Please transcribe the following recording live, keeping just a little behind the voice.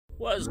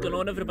What is going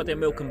on, everybody,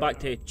 and welcome back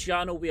to the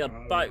channel. We are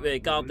back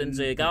with Guardians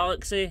of the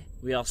Galaxy.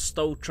 We are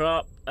still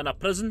trapped in a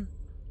prison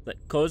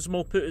that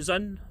Cosmo put us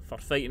in for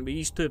fighting with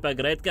these two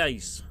big red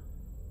guys.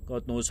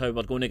 God knows how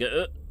we're going to get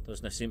out.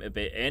 Doesn't seem to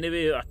be any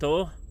way out at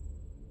all.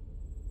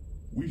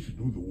 We should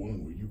do the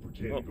one where you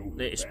pretend to go to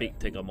need to speak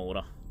to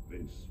Gamora.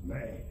 Then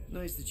smash.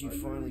 Nice that you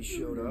finally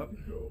showed up.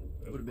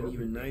 Would have been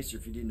even nicer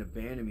if you didn't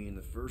abandon me in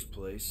the first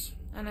place.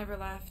 I never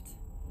left.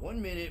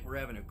 1 minute we're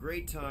having a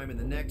great time and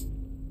the next...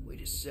 Wait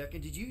a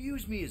second, did you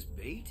use me as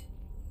bait?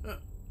 Huh.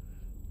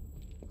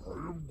 I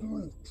am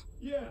Groot.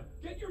 Yeah,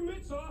 get your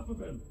mitts off of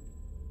him.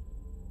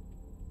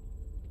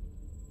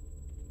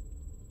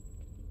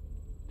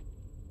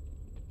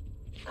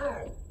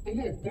 Ow! The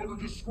little bugger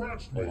just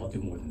scratched me. Oh, I'll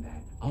do more than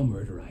that. I'll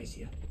murderize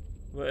you.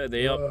 What are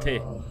they up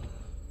to?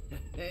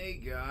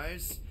 Hey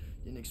guys,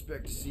 didn't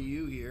expect to see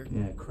you here.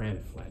 Yeah, cram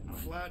it,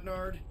 Flatnard.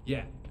 Flatnard?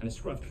 Yeah, and a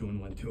scruff crew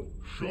in one too.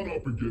 Shut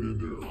up and get in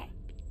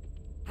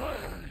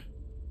there.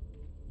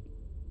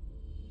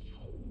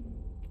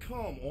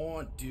 Come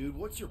on, dude,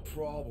 what's your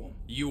problem?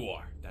 You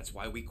are. That's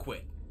why we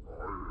quit.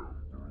 I am.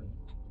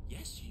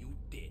 Yes, you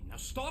did. Now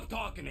stop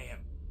talking to him.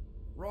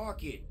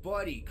 Rocket,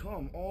 buddy,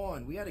 come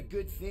on. We had a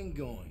good thing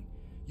going.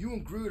 You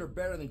and Groot are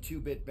better than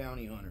 2-bit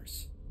bounty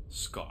hunters.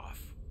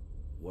 Scoff.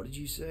 What did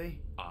you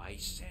say? I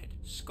said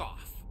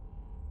scoff.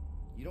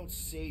 You don't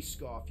say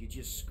scoff, you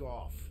just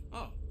scoff.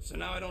 Oh, so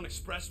now I don't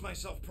express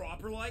myself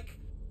proper like?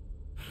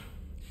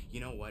 You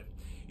know what?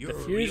 You're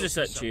Defuse the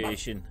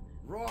situation.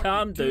 Rocket,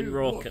 Calm down, dude,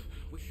 Rocket.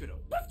 We should have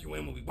left you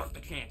in when we buffed the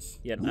chance.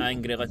 You're an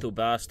angry little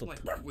bastard. Like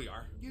we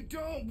are. You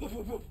don't.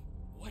 What?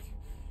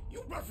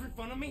 You rough in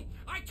front of me?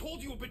 I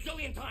told you a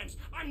bajillion times,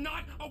 I'm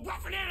not a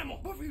roughing animal!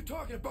 What were you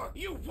talking about?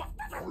 You What?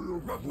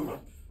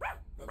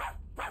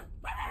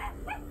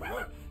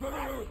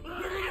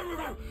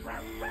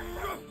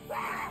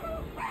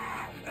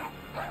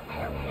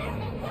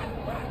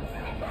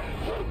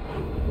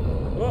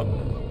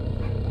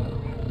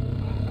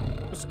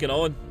 What's going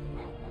on?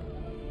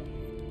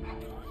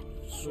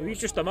 Are we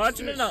just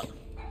imagining that?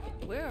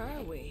 Where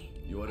are we?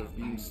 You ought to have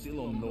been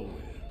still on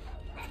nowhere.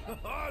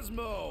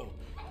 Cosmo!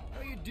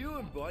 How you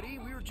doing, buddy?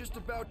 We were just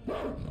about...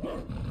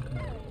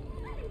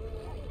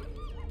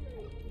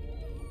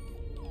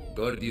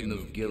 Guardian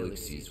of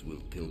Galaxies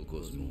will tell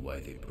Cosmo why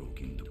they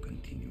broke into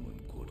Continuum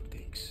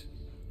Cortex.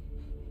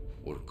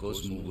 Or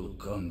Cosmo will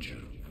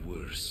conjure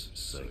worse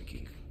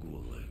psychic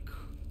gulag.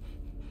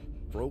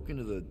 Broke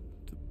into the...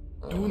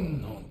 Do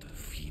not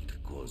feed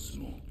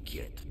Cosmo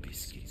Get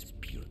Biscuits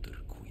Peter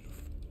Quill.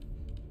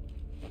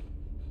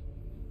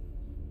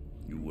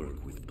 You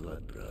work with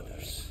Blood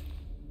Brothers.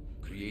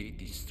 Create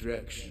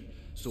distraction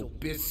so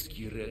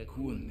Pesky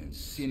Raccoon and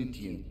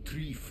Sentient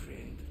Tree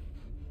Friend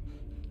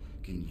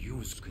can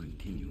use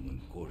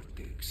Continuum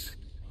Cortex.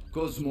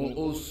 Cosmo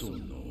also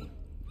know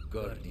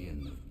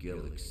Guardian of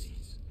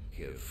Galaxies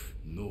have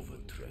Nova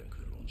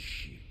Tracker on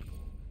ship.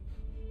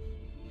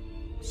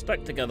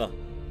 Stick together.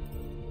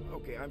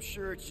 Okay, I'm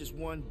sure it's just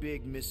one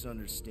big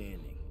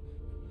misunderstanding.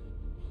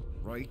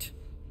 Right?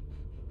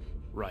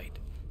 Right.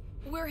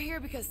 We're here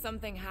because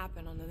something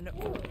happened on the...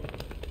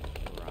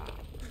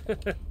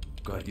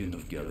 Guardian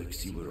of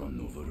Galaxy were on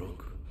Nova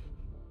Rock.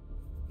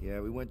 Yeah,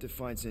 we went to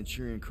find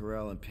Centurion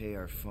Corral and pay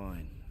our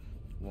fine.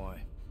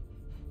 Why?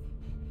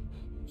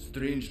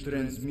 Strange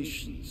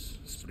transmissions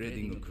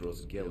spreading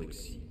across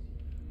galaxy,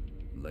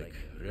 like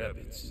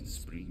rabbits in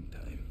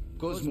springtime.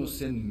 Cosmo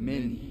sent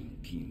many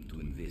team to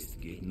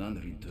investigate,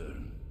 none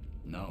return.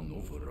 Now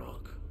Nova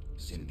Rock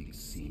sending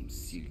same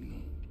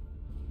signal.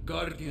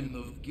 Guardian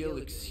of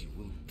Galaxy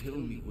will tell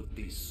me what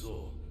they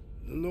saw.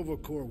 The Nova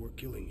Corp were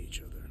killing each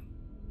other.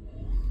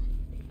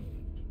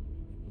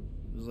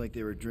 It was like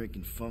they were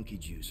drinking funky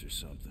juice or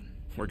something.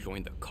 Or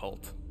joined the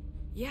cult.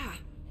 Yeah,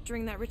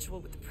 during that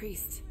ritual with the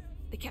priest.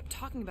 They kept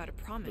talking about a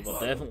promise. They were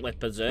definitely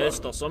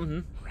possessed or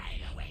something.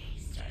 Right away,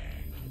 sir.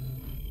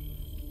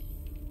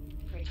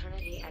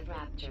 Fraternity and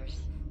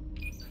Raptors.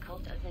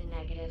 Cult of the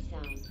Negative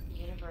Zone.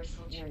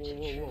 Universal Church of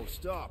Truth. Whoa,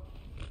 stop.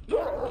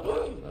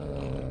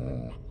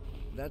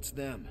 That's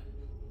them.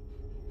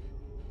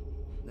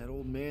 That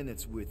old man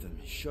that's with them.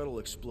 His shuttle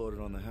exploded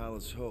on the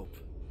Hallis Hope.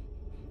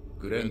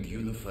 Grand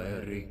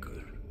Unifier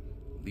Raker,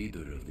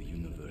 leader of the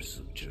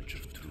Universal Church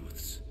of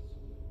Truths.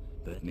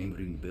 That name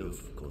ring bell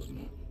for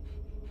Cosmo.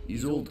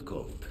 His old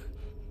cult.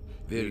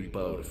 Very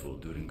powerful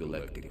during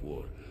Galactic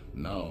War.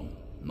 Now,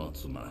 not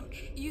so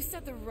much. You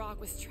said the rock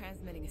was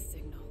transmitting a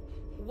signal.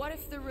 What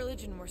if the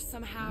religion were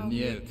somehow... And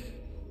yet,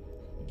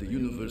 the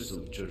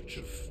Universal Church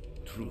of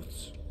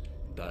Truths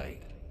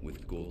died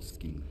with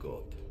Goldskin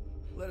God.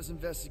 Let us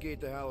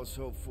investigate the Hallis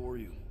Hope for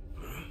you.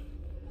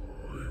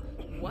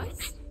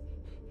 What?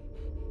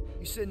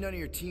 You said none of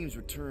your teams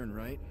returned,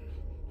 right?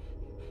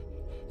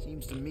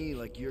 Seems to me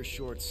like you're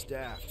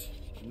short-staffed.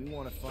 We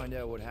want to find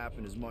out what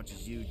happened as much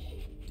as you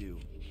do.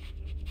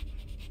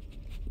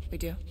 We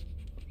do?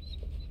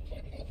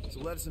 So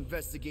let us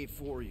investigate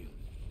for you.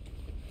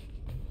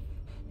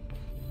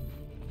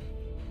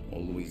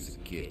 Always a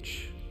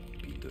catch,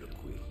 Peter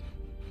Quill.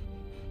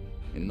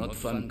 And not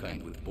fun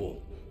kind with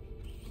ball.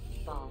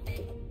 ball.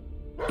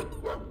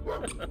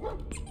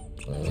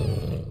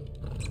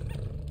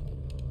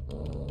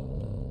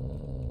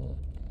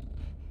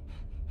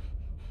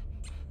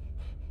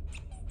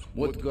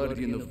 What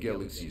Guardian of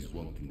Galaxies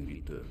want in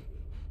return?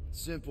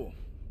 Simple.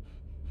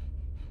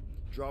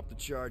 Drop the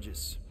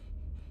charges.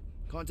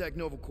 Contact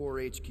Nova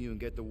Corp HQ and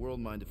get the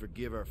World Mind to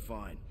forgive our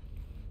fine.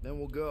 Then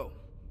we'll go.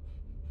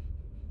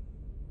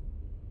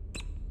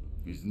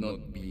 It's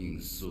not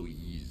being so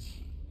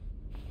easy.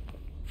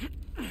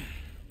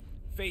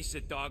 Face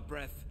it, dog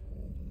breath.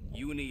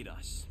 You need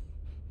us.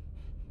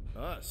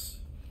 Us?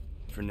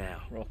 For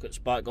now. Rocket's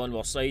back on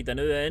our side now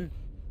then.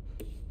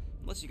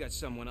 Unless you got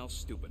someone else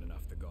stupid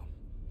enough to go.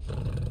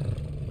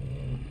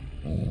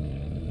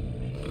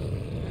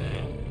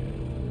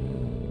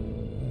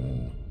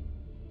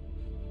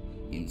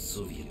 In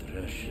Soviet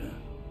Russia,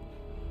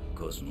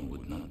 Cosmo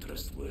would not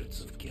trust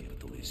words of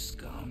capitalist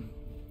scum.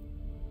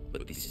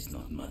 But this is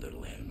not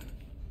motherland.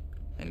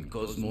 And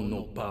Cosmo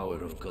no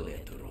power of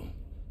collateral.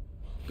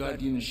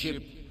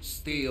 Guardianship,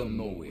 stay on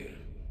nowhere.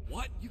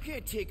 What? You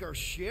can't take our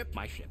ship.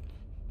 My ship.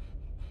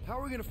 How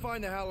are we gonna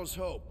find the Hallows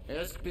Hope?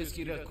 Ask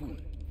Pesky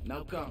Raccoon.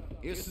 Now come,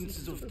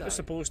 essences of time. We're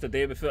supposed to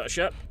do without a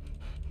ship.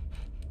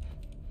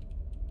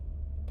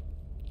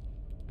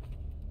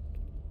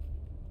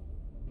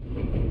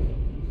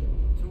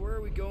 So where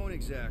are we going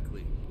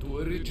exactly? To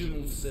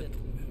original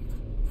settlement.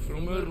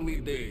 From early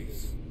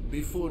days.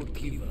 Before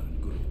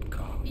Kivan Group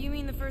come. You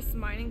mean the first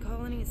mining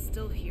colony is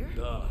still here?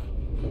 Duh.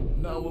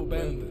 Now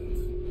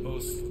abandoned,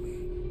 mostly.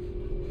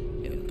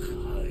 And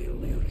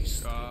highly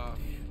restricted.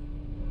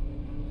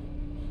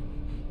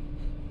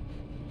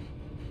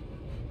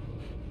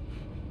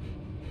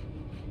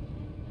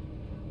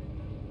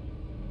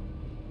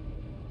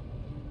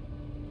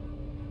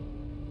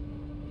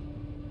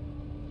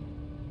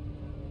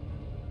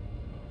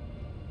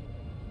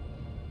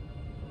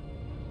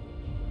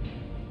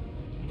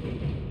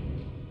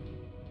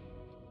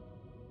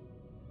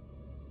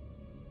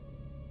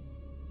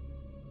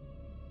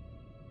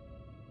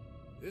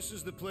 This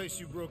is the place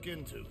you broke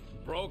into.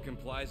 Broke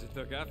implies it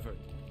took effort.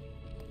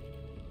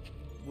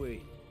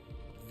 Wait,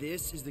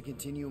 this is the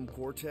Continuum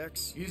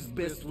Cortex? Is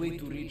best way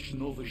to reach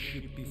Nova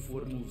ship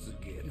before moves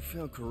again. You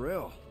found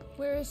Corel.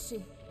 Where is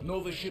she?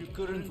 Nova ship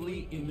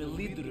currently in the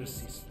Lidra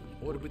system,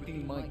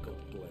 orbiting Michael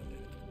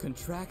planet.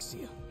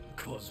 Contraxia.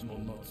 Cosmo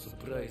not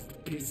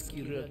surprised.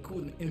 Pesky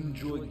Raccoon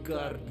enjoy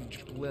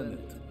garbage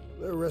planet.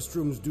 Their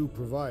restrooms do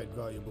provide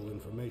valuable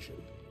information.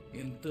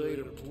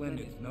 Entire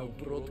planet now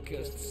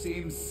broadcast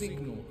same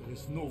signal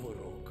as Nova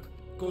Rock.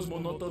 Cosmo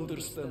not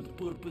understand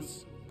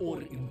purpose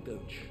or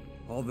intention.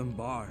 All them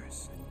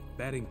bars and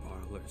betting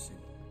parlors and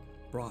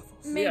brothels.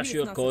 Maybe Yeah, it's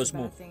sure, not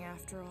Cosmo. such a bad thing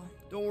after all.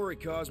 Don't worry,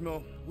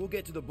 Cosmo. We'll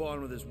get to the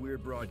bottom of this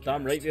weird broadcast.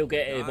 Damn right we'll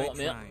get to the bottom of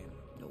it. Trying.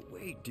 No,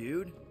 wait,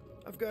 dude.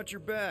 I've got your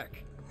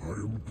back. I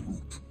am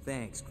Groot.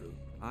 Thanks, Groot.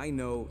 I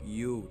know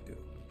you do.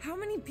 How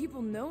many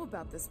people know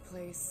about this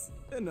place?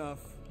 Enough.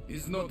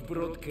 Is not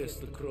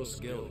broadcast across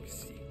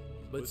galaxy,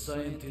 but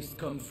scientists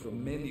come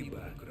from many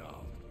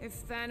backgrounds.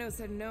 If Thanos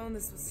had known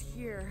this was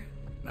here...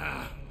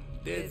 Nah,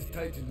 dead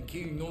Titan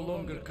King no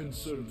longer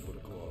concerned for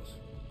cause.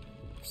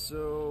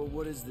 So,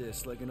 what is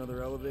this? Like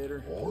another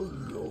elevator?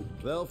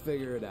 They'll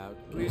figure it out.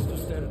 Please to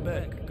stand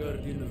back,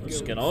 Guardian of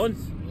What's Galaxy. going on?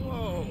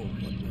 Whoa!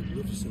 What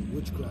magnificent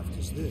witchcraft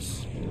is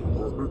this?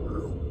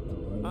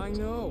 I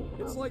know.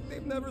 It's like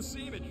they've never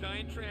Seen a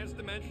giant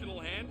trans-dimensional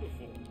hand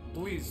before.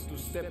 Please to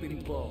step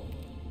in palm.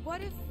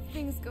 What if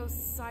things go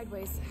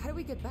sideways? How do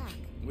we get back?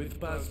 With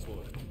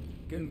passport.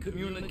 Can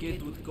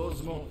communicate with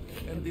Cosmo,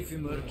 and if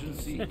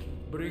emergency,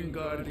 bring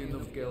Guardian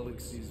of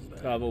Galaxies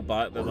back. Travel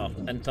back with our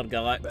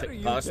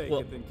intergalactic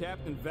passport. than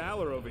Captain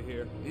Valor over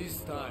here.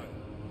 This time,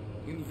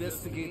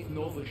 investigate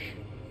Nova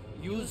ship.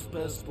 Use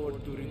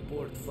passport to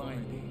report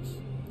findings.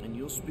 And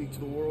you'll speak to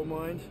the World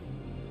Mind?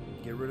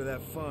 Get rid of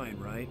that fine,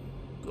 right?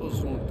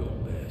 Cosmo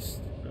do best.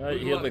 Right,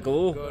 Good here luck, we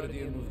go.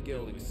 Guardian of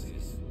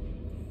Galaxies.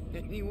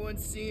 Anyone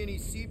see any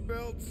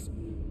seatbelts?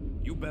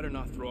 You better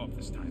not throw up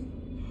this time.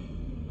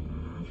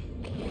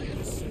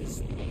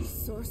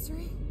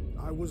 Sorcery?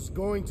 I was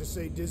going to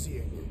say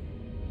dizzying.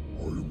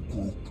 I am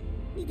Groot.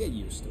 You get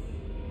used to it.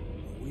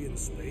 Are we in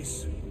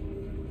space?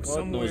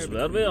 God knows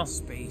where we are.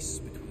 Space,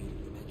 between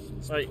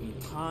dimensions, Right.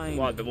 between time.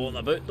 What we want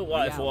about? Don't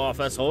want to fall off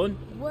this horn.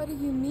 What do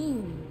you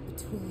mean,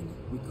 between?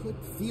 We could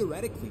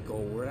theoretically go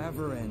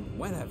wherever and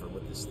whenever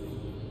with this thing.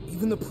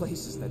 Even the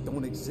places that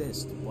don't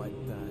exist, but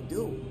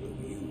do. The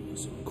view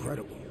is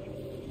incredible.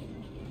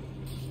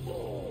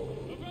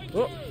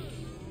 Oh,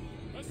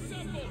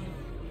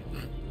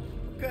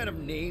 What kind of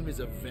name is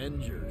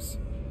Avengers?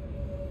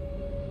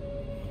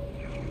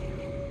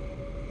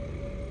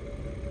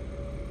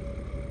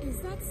 Is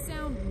that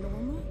sound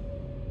normal?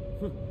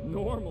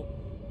 Normal.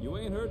 You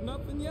ain't heard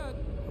nothing yet.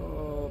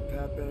 Oh,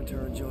 Pat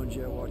Benatar and Joan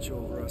Jett watch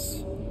over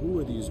us. Who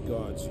are these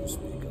gods you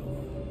speak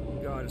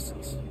of?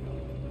 Goddesses.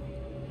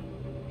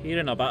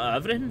 hearing a bit of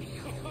everything.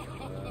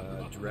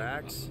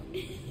 Drax?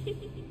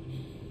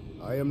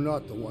 I am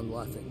not the one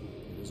laughing.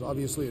 It is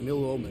obviously an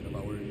ill omen of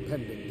our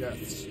impending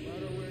deaths. No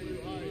matter where you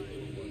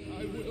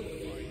hide, I will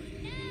find you.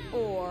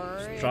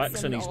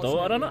 Tracks and his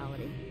daughter in it.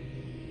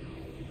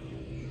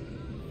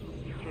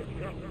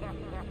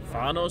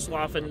 Thanos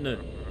laughing now.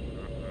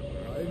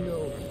 I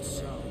know that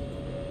sound.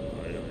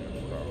 I am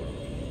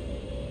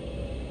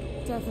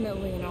proud.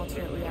 Definitely an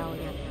alternate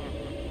reality.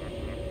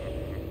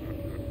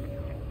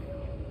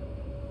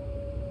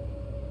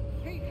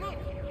 Hey, look!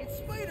 It's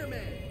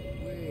Spider-Man!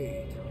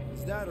 Wait,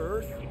 is that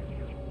Earth?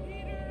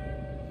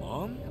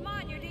 Mom? Come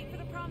on, your date for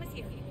the prom is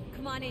here.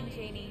 Come on in,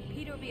 Janie.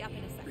 Peter will be up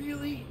in a second.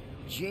 Really?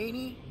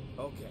 Janie?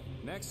 Okay,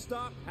 next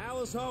stop,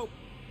 Palace Hope.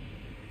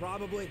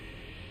 Probably.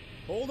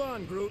 Hold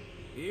on, Groot.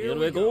 Here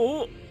we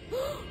go.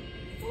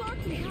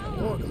 Flocky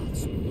Hollow!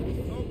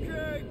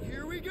 Okay,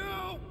 here we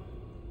go!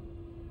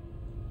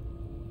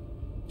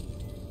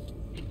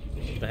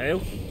 The hell?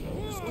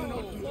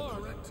 Whoa.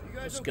 You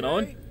guys What's okay?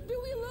 going on?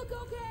 Do we look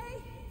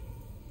okay?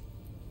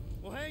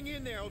 Well, hang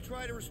in there. I'll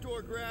try to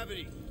restore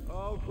gravity.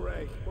 Oh,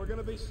 great. We're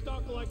gonna be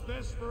stuck like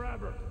this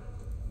forever.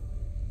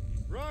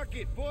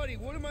 Rocket, buddy,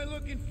 what am I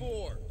looking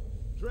for?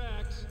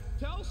 Drax,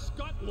 tell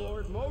Scott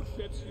Lord most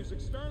ships use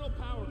external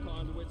power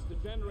conduits to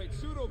generate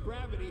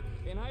pseudo-gravity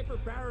in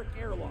hyperbaric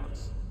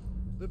airlocks.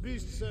 The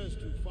Beast says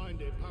to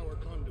find a power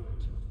conduit.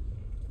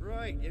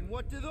 Right, and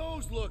what do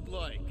those look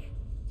like?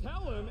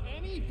 Tell him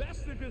any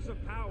vestiges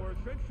of power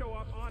should show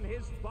up on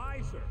his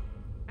visor.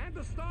 And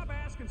to stop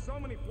asking so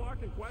many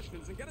flarking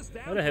questions and get us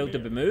down. How the hell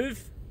did we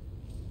move?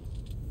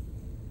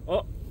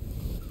 Oh,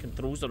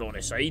 controls are on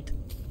the side.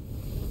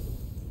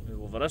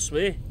 Move over this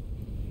way.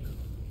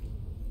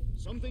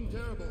 Something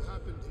terrible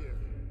happened here.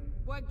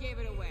 What gave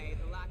it away?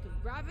 The lack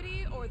of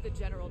gravity or the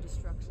general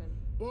destruction?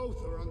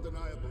 Both are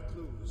undeniable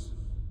clues.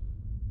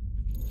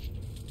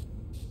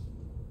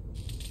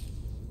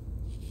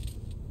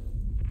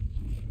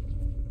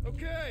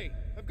 Okay,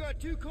 I've got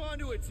 2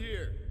 conduits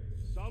here.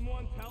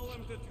 Someone tell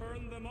him to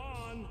turn them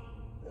on.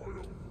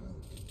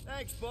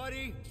 Thanks,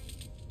 buddy.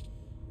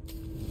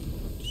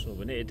 So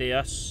we need to do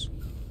this.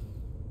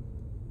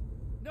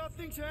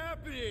 Nothing's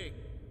happening.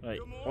 Right,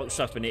 looks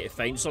like we need to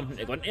find something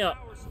to go into it.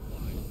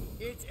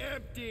 It's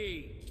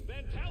empty.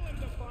 Then tell him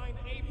to find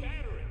a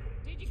battery.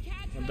 Did you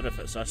catch Wonder if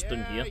it's this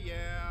down here.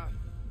 Yeah.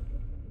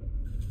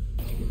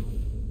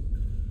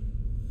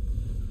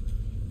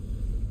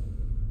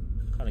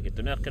 Can't I get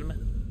down there, can we?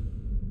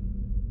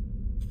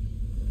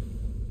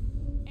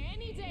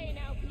 Any day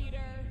now,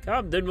 Peter.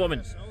 Calm down, woman.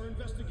 Yes, our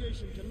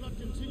investigation cannot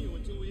continue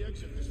until we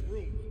exit this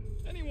room.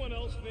 Anyone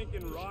else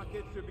thinking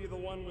Rocket should be the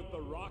one with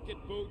the rocket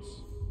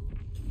boots?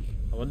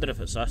 I wonder if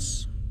it's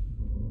this.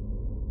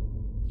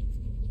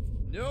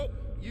 Nope,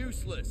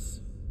 useless.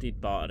 Dead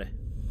battery.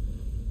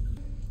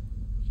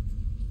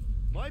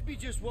 Might be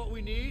just what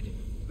we need.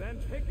 Then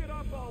pick it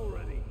up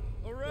already.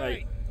 All right,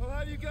 Right. I'll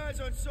have you guys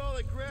on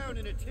solid ground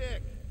in a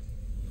tick.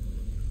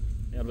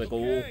 There we go.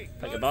 Okay,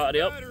 Pick how's the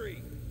battery up.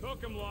 battery?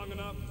 Took him long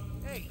enough.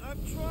 Hey, I'm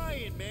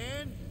trying,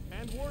 man.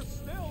 And we're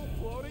still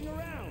floating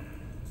around.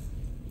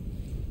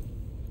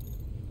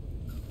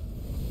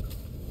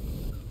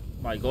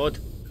 My god.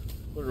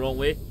 Going the wrong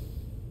way.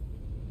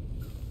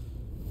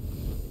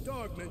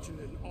 Dog mentioned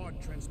an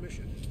odd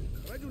transmission,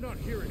 but I do not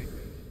hear anything.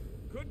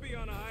 Could be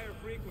on a higher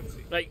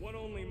frequency. Right. One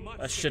only much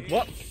That can should hear.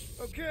 work.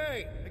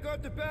 Okay, I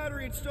got the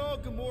battery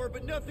installed, Gamora,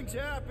 but nothing's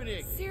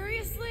happening.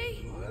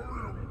 Seriously?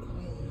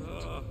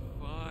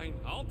 Fine.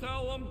 I'll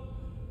tell him.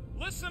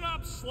 Listen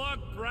up, slug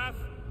breath.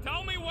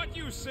 Tell me what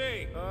you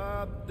see.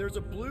 There's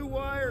a blue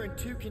wire and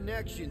 2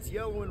 connections,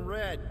 yellow and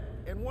red,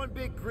 and 1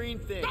 big green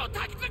thing. Don't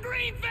touch the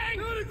green thing!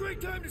 Not a great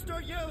time to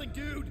start yelling,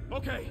 dude.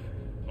 Okay.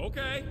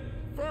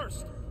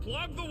 First,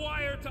 plug the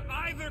wire to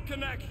either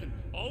connection.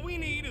 All we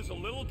need is a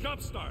little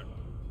jump start.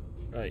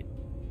 Right.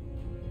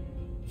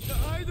 To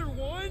either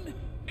one?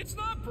 It's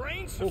not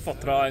brain Go for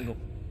triangle.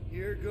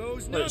 Here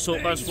goes Let's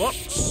nothing. hope this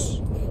works.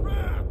 Oh,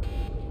 crap.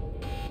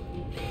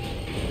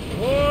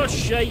 Oh,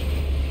 shite.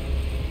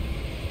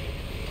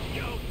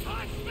 You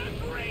touched the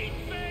green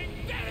thing,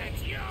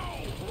 didn't you?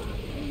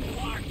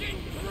 Fucking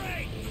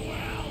great,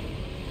 Quill!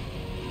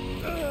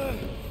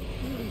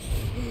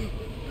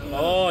 Come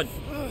on.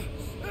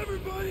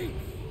 Everybody,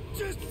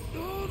 just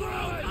hold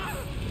on.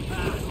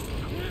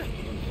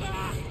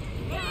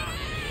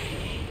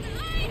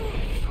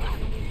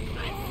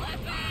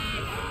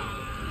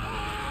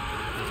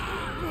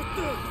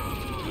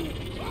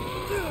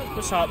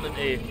 What's happening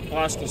to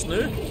Blasters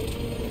now?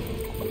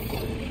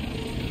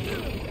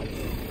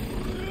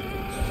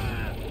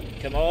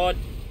 Come on.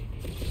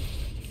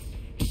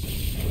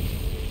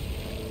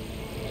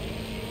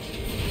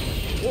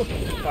 Oh,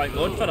 thank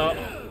God for that.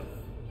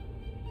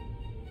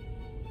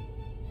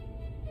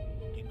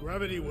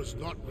 Gravity was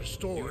not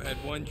restored.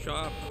 had one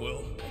job,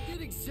 Quill. I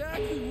did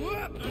exactly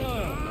what?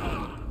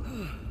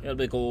 Here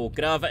we go,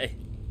 gravity.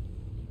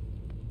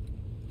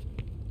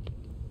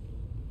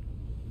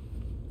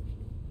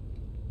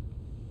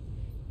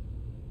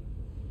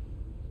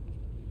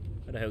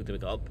 How the hell do we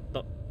get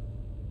up?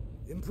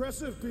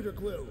 Impressive, Peter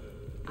Quill.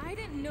 I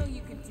didn't know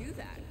you could do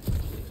that.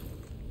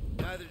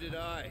 Neither did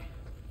I.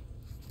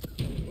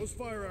 Those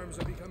firearms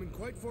are becoming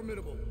quite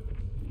formidable.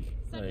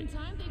 Right.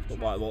 But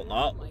why won't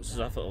that? It's as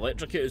if it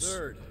electrocutes.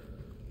 Third.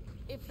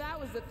 If that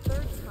was the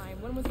third time,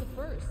 when was the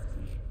first?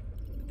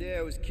 The day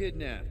I was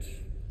kidnapped.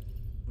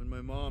 When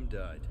my mom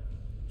died.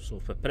 So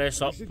if we press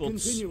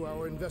upwards,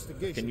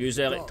 we can use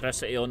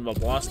electricity on the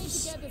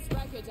blasters. We'll need to get this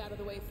wreckage out of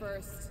the way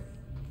first.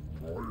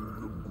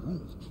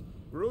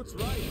 Groot's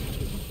right.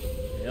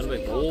 There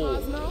we Call go.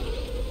 Cosmo?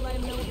 Let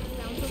him know what you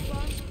found so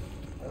far?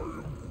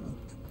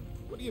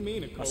 What do you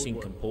mean a code I've seen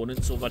word?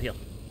 components over here.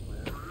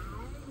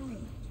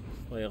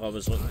 Well, I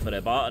was looking for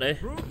a battery.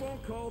 Groot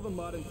won't call the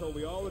mud until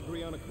we all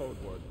agree on a code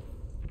word.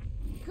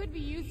 Could be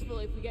useful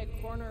if we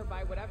get cornered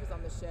by whatever's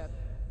on the ship.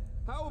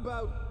 How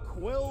about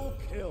Quill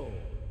Kill?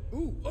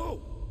 Ooh,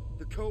 oh!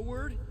 The code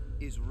word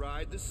is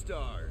Ride the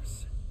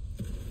Stars.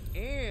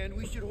 And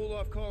we should hold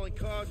off calling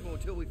Cosmo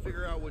until we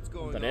figure out what's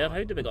going Under there? on.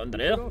 How do we get under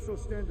We there? should also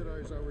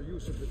standardize our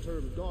use of the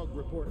term dog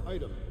report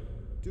item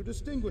to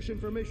distinguish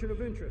information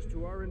of interest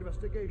to our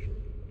investigation.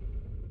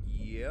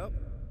 Yep.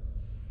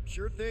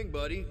 Sure thing,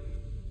 buddy.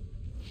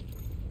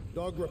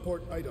 Dog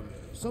report item.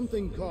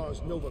 Something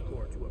caused Nova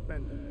Corp to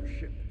abandon their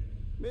ship.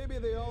 Maybe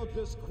they all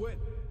just quit.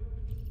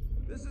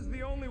 This is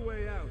the only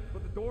way out,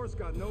 but the door's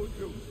got no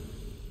juice.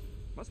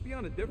 Must be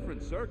on a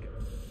different circuit.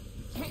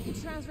 Can't you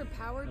transfer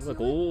power to There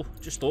we it? go.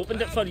 Just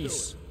opened it for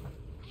yous.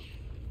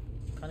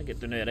 Can't get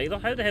down there either.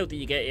 How the hell do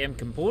you get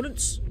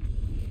components?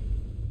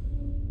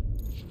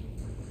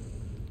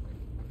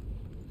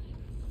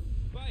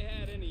 If I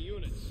had any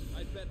units,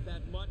 I'd bet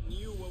that mutt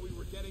knew what we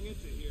were getting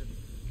into here.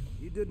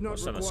 He did not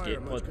What's an require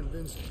escape much pod?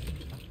 convincing.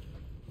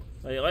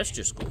 Right, let's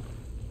just go.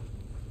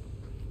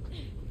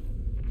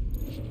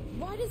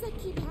 Why does that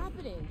keep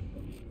happening?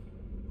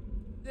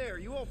 There,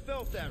 you all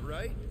felt that,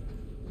 right?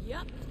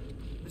 Yup.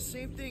 The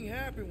same thing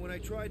happened when I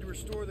tried to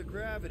restore the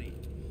gravity.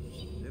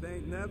 It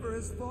ain't never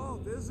his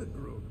fault, is it,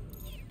 Groot?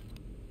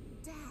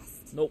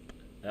 Dast. Nope.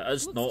 It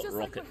is Looks not just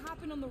rocket. like what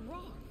happened on the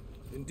rock.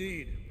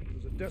 Indeed, it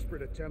was a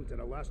desperate attempt at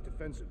a last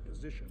defensive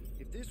position.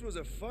 If this was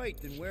a fight,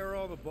 then where are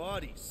all the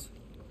bodies?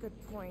 Good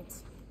point.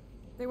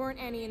 There weren't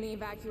any in the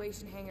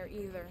evacuation hangar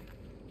either.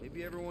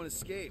 Maybe everyone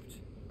escaped.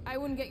 I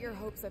wouldn't get your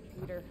hopes up,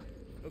 Peter.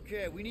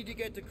 Okay, we need to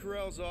get to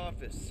Carell's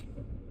office.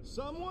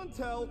 Someone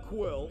tell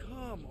Quill.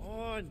 Come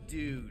on,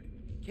 dude.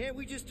 Can't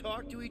we just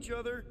talk to each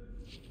other?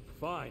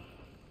 Fine.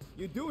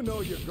 You do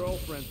know your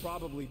girlfriend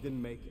probably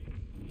didn't make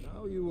it.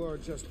 Now you are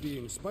just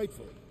being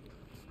spiteful.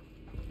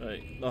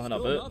 Right, nothing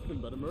Still about. nothing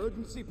but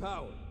emergency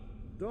power.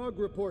 Dog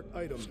report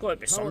item. There's got to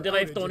be Power somebody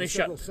left outage on in his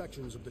several ship.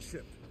 sections of the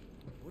ship.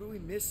 What are we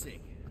missing?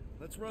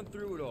 Let's run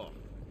through it all.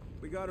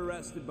 We got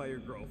arrested by your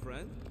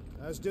girlfriend.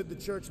 As did the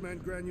churchman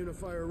Grand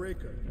Unifier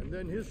Raker, and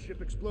then his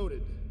ship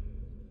exploded.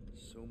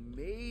 So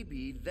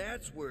maybe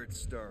that's where it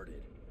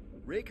started.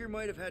 Raker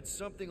might have had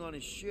something on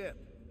his ship.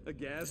 A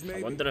gas, maybe.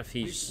 I wonder if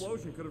The he's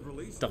explosion could have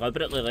released it.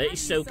 deliberately let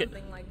himself get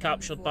something like that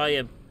captured before. by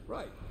him.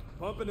 Right.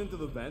 Pump it into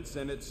the vents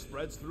and it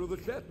spreads through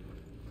the ship.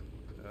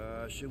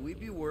 Should we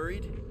be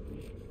worried?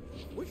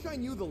 Wish I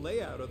knew the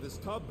layout of this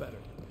tub better.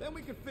 Then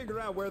we could figure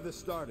out where this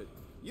started.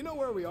 You know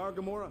where we are,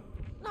 Gamora?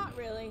 Not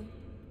really.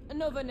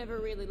 Nova never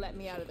really let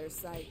me out of their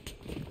sight.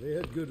 They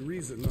had good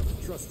reason not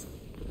to trust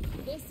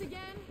him. This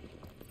again?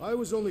 I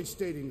was only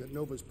stating that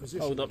Nova's position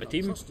Hold up, about a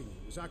team. trusting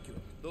you is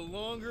accurate. The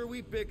longer we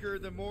bicker,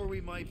 the more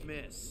we might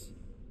miss.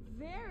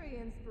 Very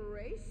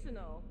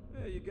inspirational.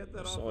 Yeah, you get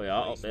that off Sorry, the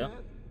out place, there. man?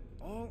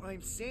 All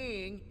I'm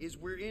saying is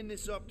we're in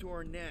this up to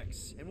our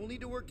necks, and we'll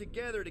need to work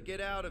together to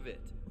get out of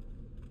it.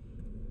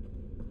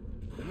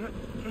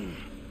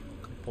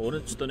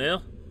 Components down there.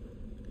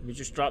 We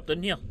just dropped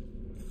in here.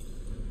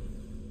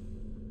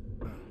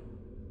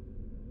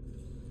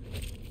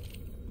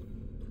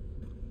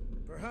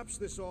 Perhaps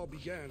this all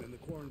began in the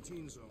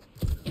quarantine zone.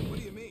 What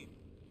do you mean?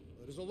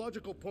 It is a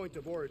logical point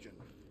of origin.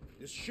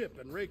 This ship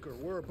and Raker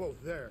were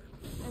both there.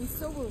 And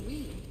so were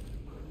we.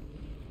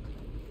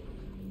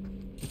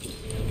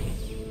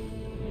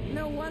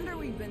 No wonder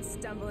we've been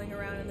stumbling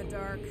around in the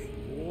dark.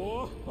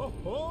 Whoa,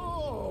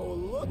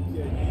 look at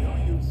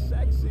you, you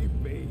sexy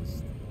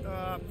beast.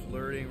 Stop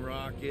flirting,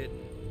 Rocket.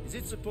 Is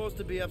it supposed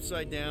to be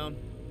upside down?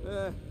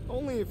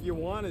 Only if you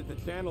wanted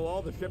to channel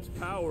all the ship's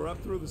power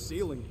up through the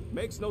ceiling.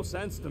 Makes no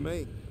sense to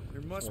me.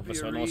 There must Well, be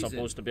it's a not reason.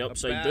 supposed to be A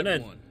upside bad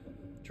down. one.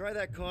 Try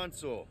that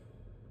console.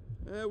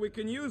 We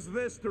can use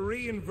this to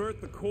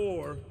re-invert the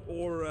core,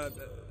 or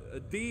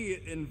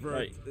de-invert.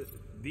 Right.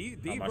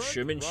 De-vert? I'm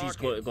assuming she's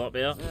got to go up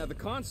there. Yeah, the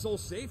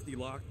console's safety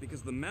locked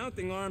because the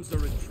mounting arms are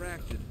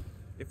retracted.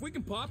 If we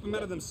can pop them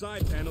out of them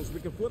side panels, we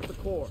can flip the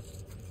core.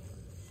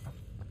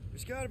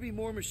 There's got to be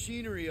more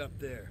machinery up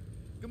there.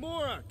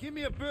 Gamora, give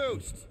me a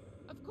boost.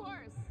 Of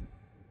course.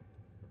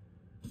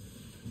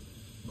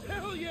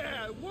 Hell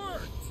yeah, it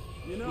worked!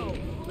 You know,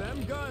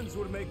 them guns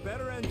would make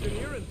better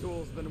engineering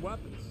tools than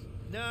weapons.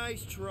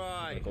 Nice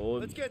try. Go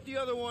on. Let's get the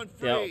other one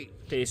Yeah, free.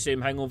 do the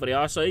same thing over the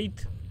other side.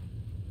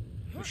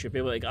 We should be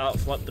able to get that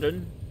flipped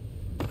around.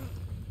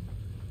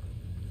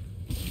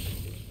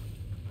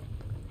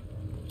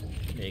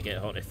 Need to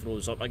get her to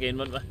froze up again,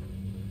 wouldn't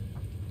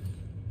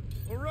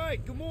we? All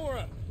right,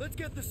 Gamora, let's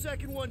get the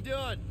second one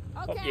done.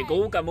 Okay. Up you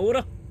go,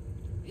 Gamora.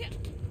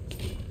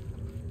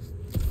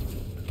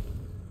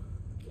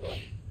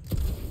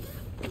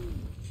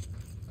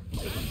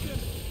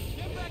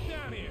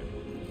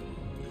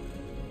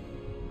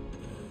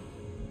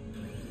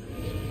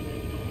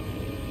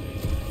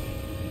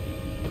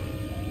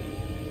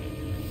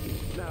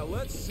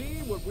 Let's see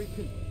what we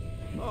can...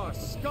 Oh,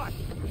 Scott!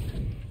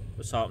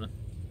 What's happening?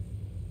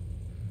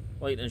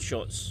 Lightning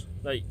shots.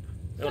 Right.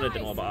 I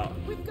already know about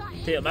that.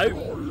 Take him out.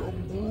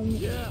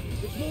 Yeah,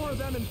 it's more of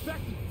them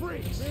infected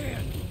freaks.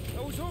 Man,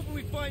 I was hoping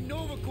we'd find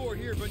Nova Corp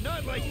here, but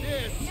not like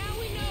this. Now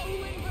we know who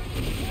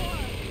inverted the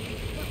core.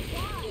 But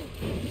why?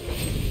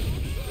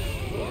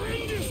 We're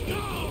in this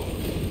now!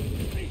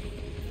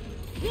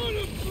 Run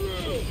him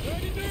through!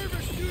 Mighty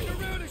nervous shooting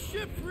around a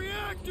ship's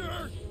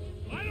reactor!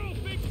 I don't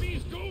think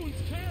these goons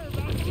care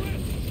about the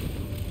risks.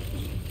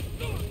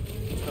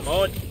 Come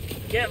on.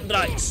 Get him,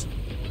 Drax.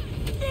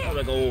 There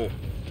we go.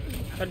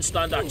 Couldn't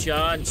stand a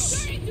chance.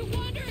 Starting to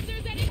wonder if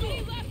there's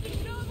anybody left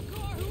in Nova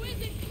Corp who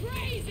isn't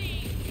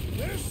crazy.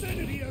 Their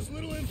sanity has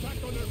little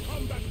impact on their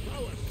combat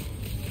prowess.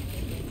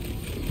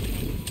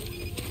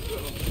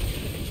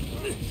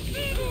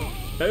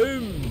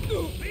 Boom.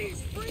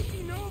 These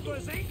freaky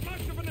Novas ain't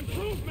much of an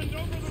improvement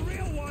over the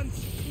real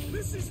ones.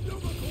 This is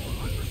Nova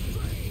Corp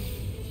unrestrained.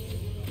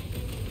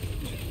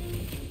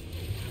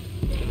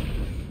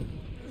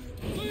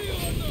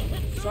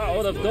 Is that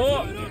all I've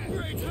got?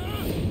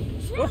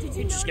 Oh, Did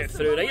you just get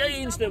through right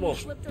against them all.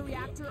 Flipped the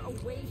reactor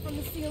away from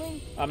the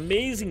ceiling?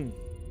 Amazing.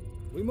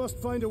 We must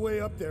find a way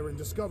up there and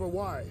discover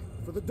why,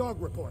 for the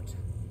dog report.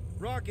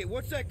 Rocket,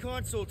 what's that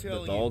console The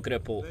telling dog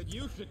report. That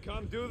you should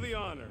come do the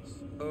honors.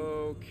 you?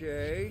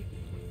 Okay.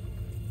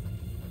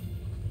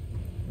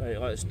 Right,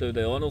 let's do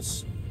the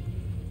honours.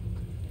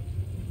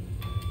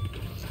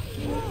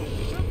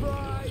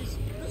 Surprise!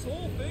 This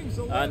whole thing's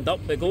a And up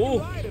we go.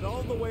 Ride it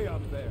all the way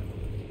up there.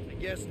 I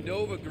guess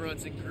Nova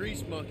grunts and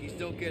grease monkeys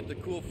don't get the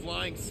cool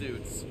flying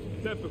suits.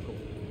 Typical.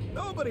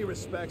 Nobody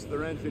respects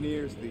their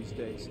engineers these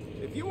days.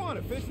 If you want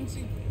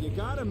efficiency, you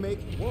gotta make...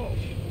 Whoa!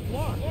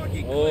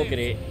 Lucky Oh, clamps,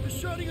 great. they're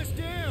shutting us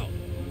down!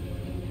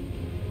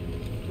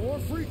 More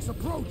freaks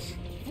approach!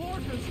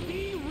 Florka's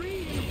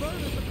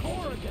de-reinverted the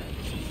core again.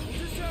 We'll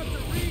just have to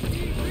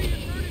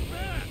re-invert it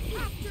back!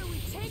 After we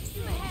take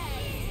some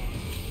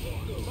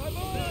heads.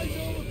 Bye-bye,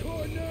 Nova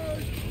Corp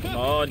nerd! Come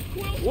on.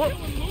 Quill's Whoop.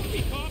 killing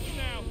movie cops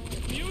now.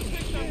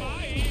 Music to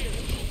my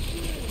ears.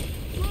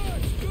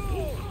 Let's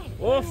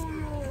go! Off.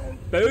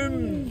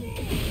 Boom.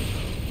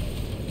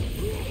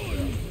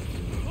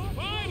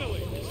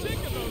 Finally, sick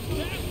of those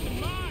tests and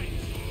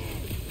mines.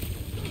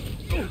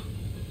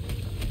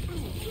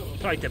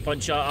 Tried to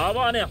punch out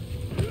one here.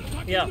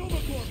 Here.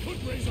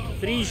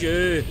 Freeze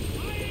you.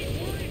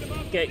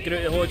 Get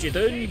Groot to hold you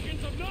down.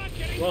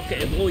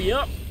 Rocket to blow you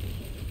up.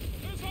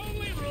 There's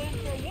only room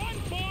for one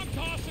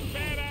bomb-tossing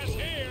badass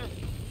here.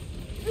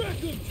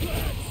 Record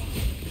tracks!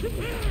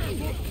 Prepare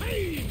for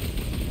pain!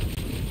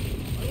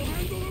 I will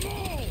handle them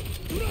all!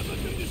 Do not let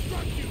them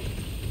distract you!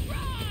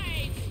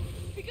 Right!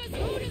 Because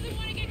who doesn't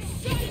want to get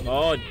shot in Come the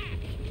on. back?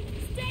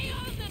 Stay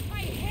off them! I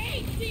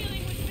hate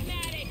dealing with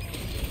fanatics!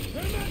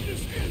 Their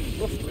madness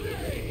ends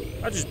today!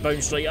 I just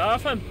bounced right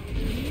off him.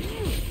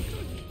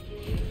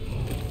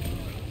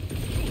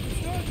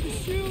 Start to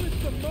shield at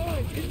the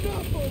mine!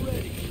 Enough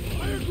already!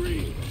 I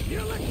agree! The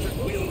electric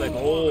wheel Like, of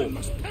oh. Orion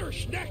must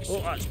perish next! Oh,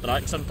 that's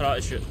Drax I'm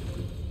trying to shoot.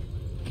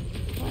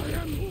 I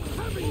am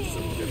having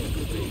some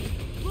difficulty!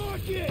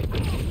 Rocket!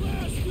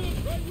 Blast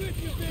him! Right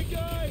with you, big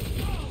guy!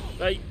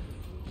 Right.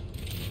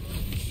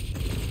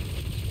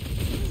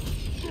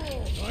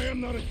 I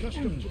am not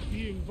accustomed to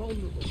being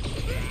vulnerable.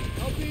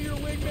 I'll be your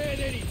wingman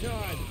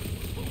anytime!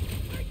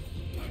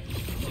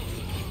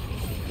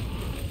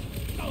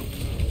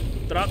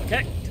 Drop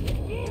kicked.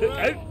 Took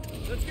out.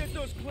 Let's get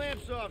those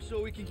clamps off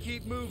so we can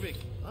keep moving.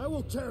 I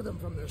will tear them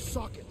from their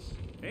sockets.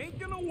 Ain't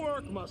gonna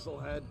work,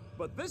 musclehead.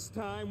 But this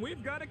time,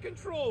 we've got a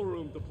control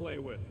room to play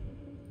with.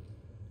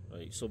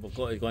 Right, so we've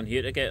got to go in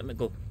here to get him to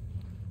go.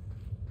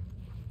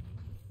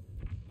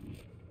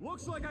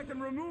 Looks like I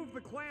can remove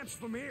the clamps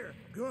from here.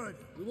 Good.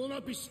 We will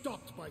not be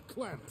stopped by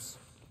clamps.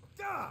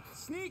 Ah,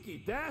 sneaky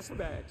bags.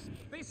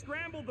 They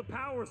scrambled the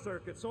power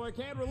circuit, so I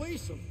can't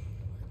release them.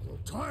 I grow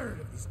tired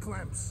of these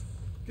clamps.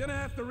 Gonna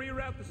have to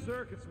reroute the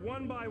circuits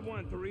one by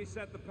one to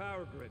reset the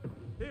power grid.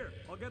 Here,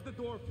 I'll get the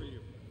door for you.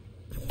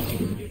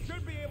 You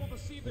should be able to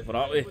see the Over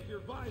that grid way. with your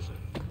visor.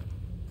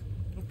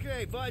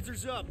 Okay,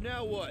 visor's up,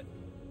 now what?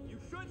 You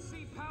should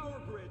see power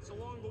grids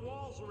along the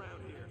walls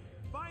around here.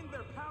 Find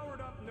their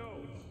powered up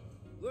nodes.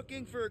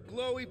 Looking for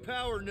glowy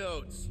power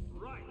nodes.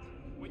 Right.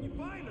 When you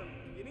find them,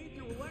 you need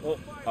to Oh,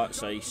 electrify that's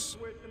the junction nice.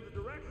 switch in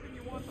the direction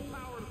you want the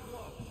power to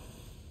flow.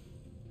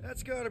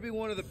 That's gotta be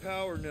one of the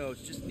power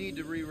nodes, just need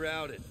to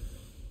reroute it.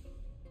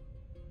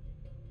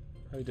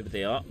 How do we do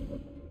that?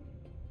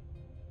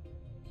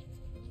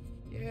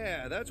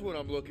 Yeah, that's what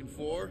I'm looking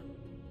for.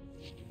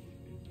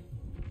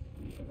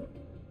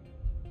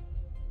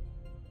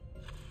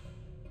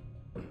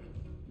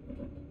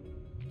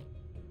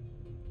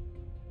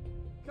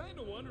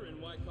 Kinda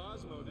wondering why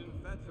Cosmo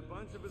didn't fetch a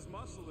bunch of his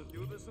muscle to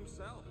do this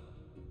himself.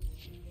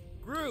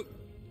 Groot,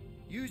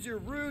 use your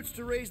roots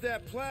to raise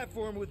that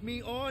platform with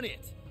me on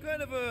it.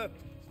 Kind of a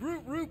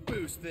Groot root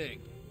boost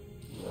thing.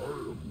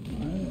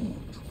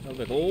 There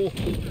we go.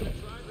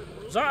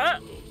 Is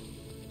that it?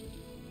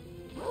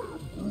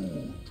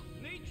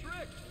 Neat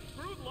trick.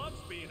 Groot loves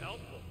being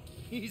helpful.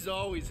 He's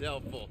always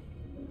helpful.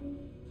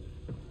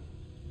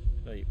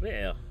 Right,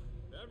 where?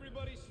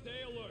 Everybody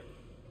stay alert.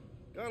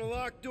 Got a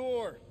locked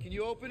door. Can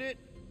you open it?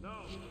 No.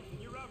 Can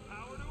you route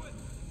power to it?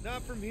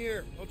 Not from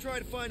here. I'll try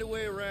to find a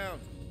way around.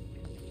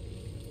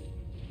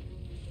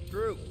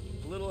 Drew,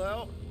 a little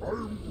help?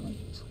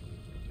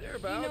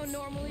 Thereabouts. You know,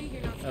 normally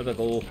you're not There we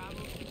go. Should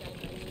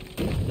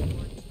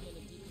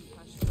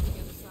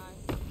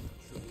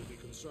we be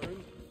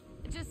concerned?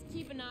 Just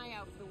keep an eye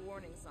out for the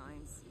warning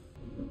signs.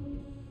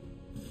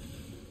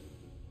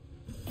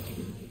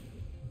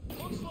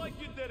 Looks like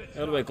you did it.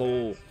 There we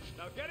go.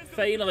 Now get into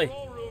Finally. the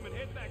control room and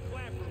hit that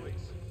clamp release.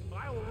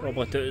 I'll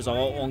Probably took us a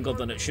lot longer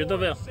than it should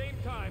have. at the same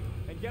time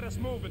and get us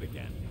moving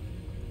again.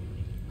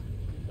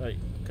 Right,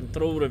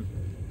 control room.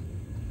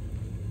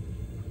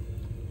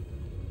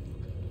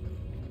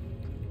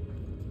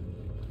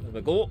 There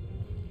we go.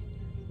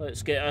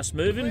 Let's get us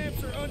moving.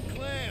 Clamps are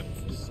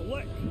unclamped.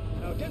 Slick.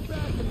 Now get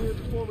back in here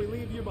before we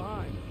leave you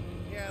behind.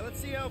 Yeah, let's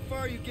see how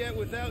far you get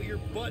without your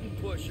button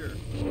pusher.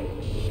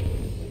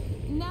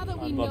 Now that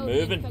we I'm know the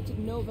moving. infected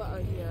Nova are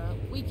here,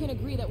 we can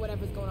agree that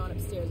whatever's going on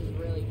upstairs is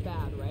really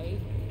bad, right?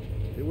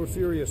 They were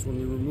furious when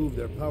we removed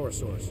their power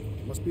source.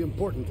 Must be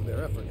important to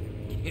their effort.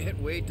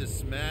 Can't wait to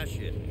smash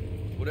it.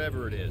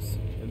 Whatever it is.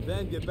 And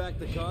then get back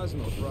to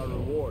Cosmo for our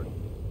reward.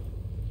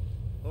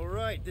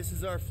 Alright, this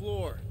is our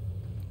floor.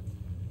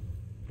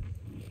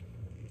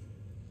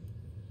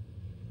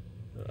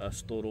 A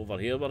store over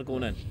here we're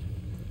going in.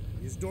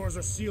 These doors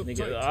are sealed Can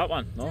you get tight. that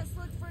one? No? Just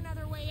look for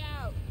another way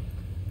out.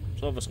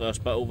 So obviously a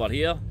bit over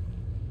here.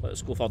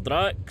 Let's go for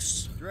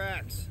Drax.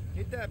 Drax,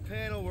 hit that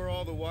panel where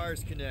all the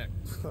wires connect.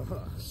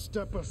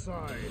 Step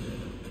aside.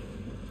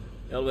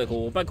 There we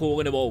go, big hole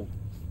in the wall.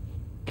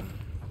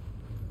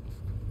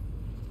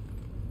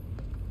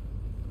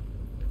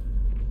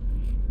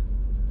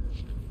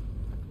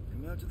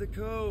 Come out to the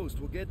coast,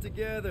 we'll get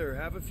together,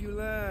 have a few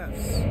laughs.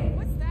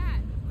 What's that?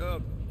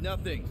 Oh,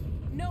 nothing.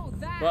 No,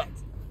 that. What?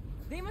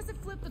 They must have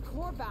flipped the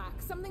core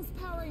back. Something's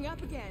powering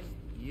up again.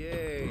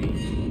 Yay.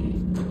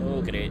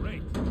 Oh, great.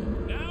 Great.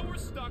 Now we're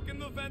stuck in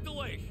the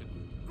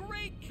ventilation.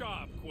 Great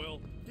job, Quill.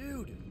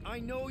 Dude, I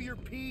know you're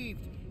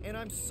peeved, and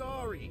I'm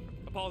sorry.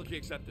 Apology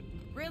accepted.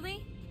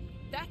 Really?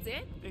 That's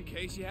it? In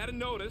case you hadn't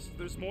noticed,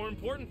 there's more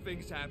important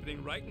things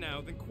happening right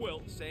now than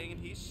Quill saying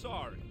he's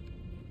sorry.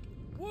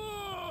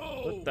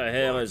 Whoa! What the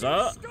hell is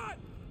that? Scott,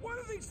 what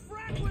are these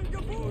frackling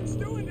gaboons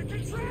doing to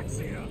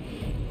Contraxia?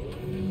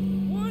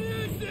 What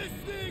is this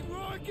thing,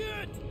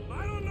 Rocket?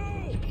 I don't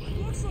know.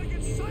 Looks like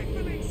it's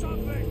siphoning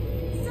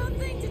something.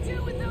 Something to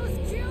do with those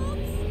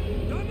cubes?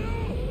 Don't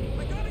know.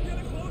 I gotta get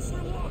a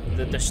closer look.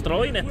 They're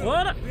destroying the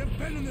planet. We have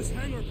been in this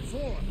hangar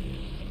before.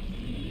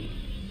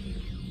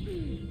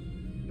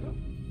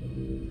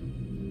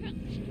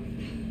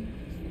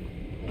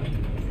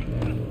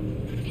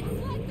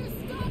 It's like they're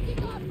stocking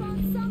up on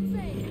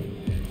something.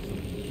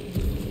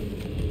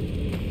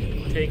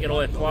 Taking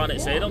away the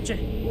planet's energy.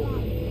 So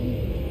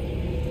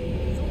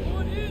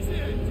what is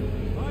it?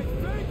 I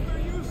think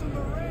they're using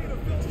the ray to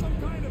fill some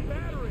kind of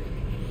battery.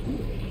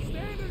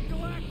 Standard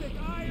galactic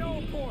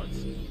I/O ports,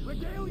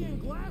 Regalian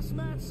glass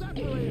mat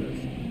separators,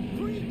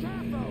 3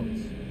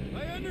 cathodes.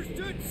 I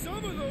understood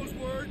some of those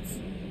words.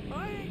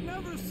 I ain't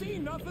never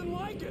seen nothing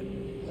like it.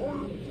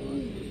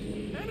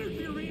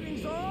 Energy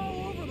readings are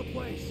all over the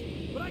place,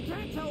 but I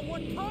can't tell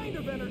what kind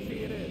of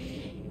energy it is.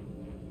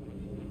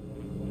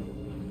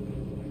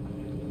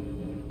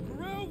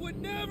 Corral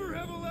would never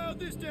have allowed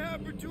this to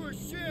happen to her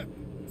ship.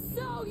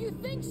 So, you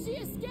think she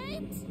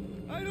escaped?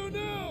 I don't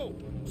know.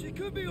 She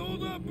could be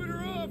holed up in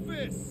her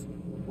office.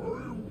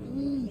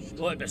 She's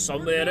got to be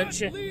somewhere, isn't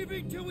she?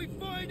 Leaving till we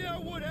find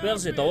out what happened.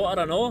 Where's the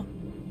daughter, I know?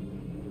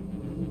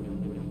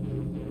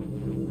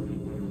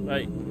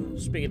 Right,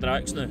 speaking of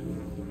Drax now.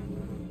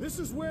 This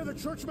is where the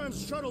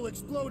Churchman's shuttle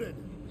exploded.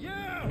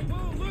 Yeah,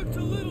 well, it looks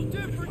a little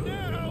different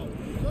now.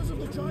 Because of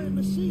the giant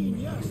machine,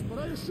 yes. But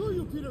I assure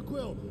you, Peter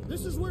Quill,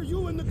 this is where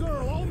you and the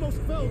girl almost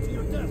fell to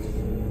your deaths.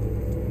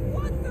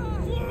 What the?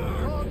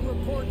 Log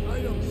report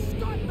items.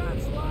 Scott,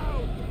 that's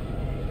loud!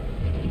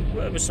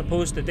 What it was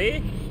supposed to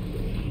do?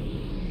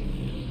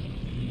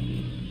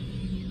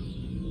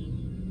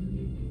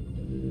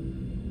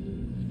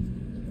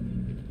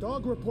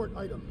 Dog report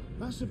item.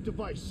 Massive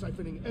device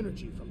siphoning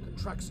energy from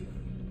Contraxia.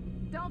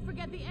 Don't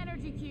forget the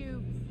energy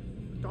cubes.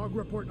 Dog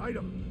report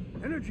item.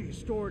 Energy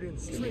stored in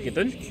strange Get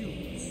in.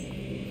 cubes.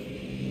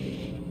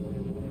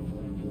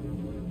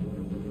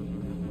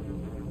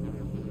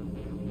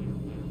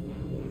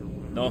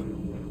 No.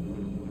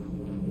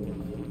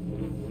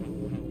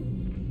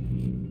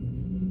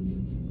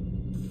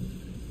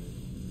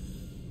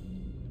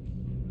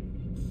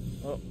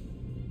 Oh.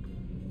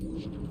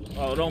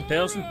 Oh, wrong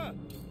person.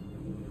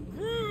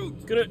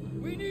 Groot! Groot.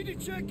 We need to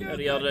check out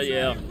There you are, that there you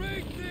are. giant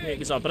rig thing.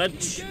 Make us a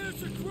bridge. Get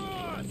us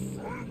across.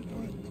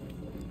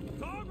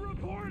 Dog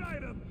report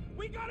item!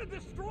 We gotta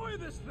destroy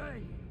this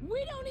thing!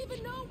 We don't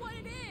even know what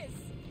it is.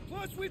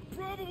 Plus, we'd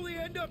probably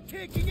end up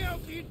taking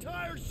out the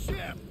entire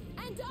ship.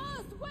 And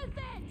us with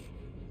it.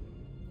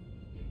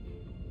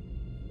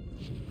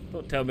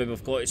 Don't tell me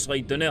we've got to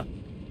slide down there.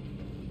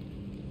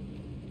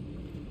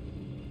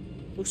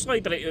 We'll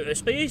slide right out of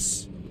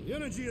space. The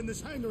energy in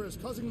this hangar is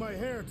causing my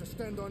hair to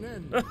stand on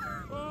end.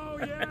 Oh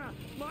yeah,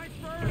 my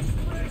first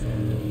frisk.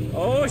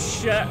 Oh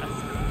shit.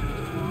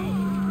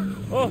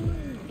 Oh.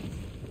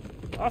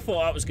 I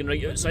thought that was going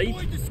right outside.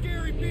 Avoid the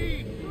scary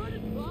bee.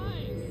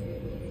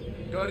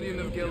 Guardian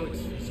of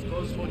Galaxies,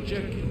 Cosmo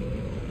checking.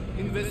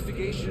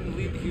 Investigation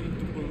lead him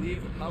to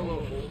believe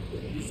Hollow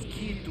is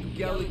key to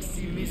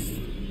galaxy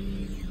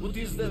mystery. What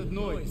is that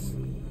noise?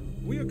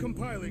 We are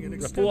compiling an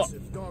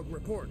extensive dog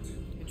report.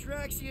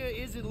 Atraxia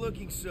isn't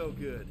looking so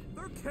good.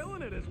 They're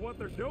killing it is what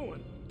they're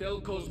doing. Tell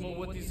Cosmo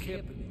what is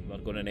happening. We're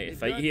going to need to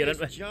fight here,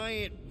 aren't we?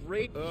 Giant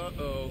rape.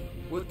 Uh-oh.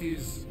 What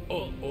is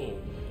uh-oh?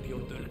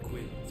 Piotr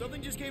Quinn.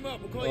 Something just came up.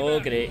 We'll call you Oh,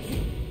 back. great.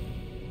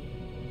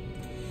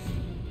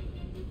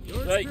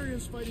 Your Right.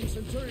 experience fighting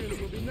Centurions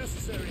will be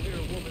necessary here,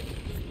 woman.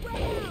 Cut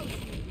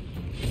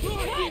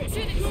to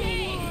the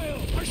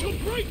chase! I shall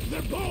break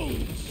their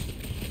bones!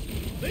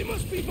 They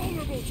must be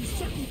vulnerable to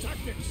certain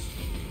tactics.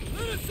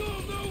 Let us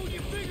all know when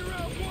you figure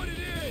out what it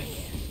is.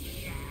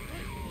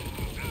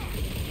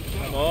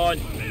 Come on.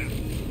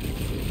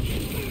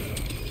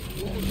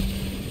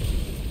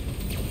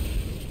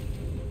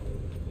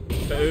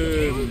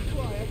 Boom.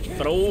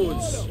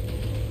 Throws.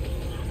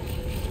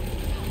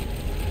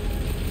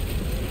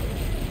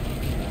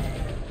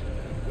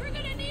 We're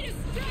gonna need a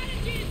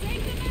strategy to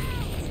take them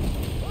out!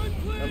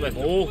 There we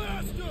go.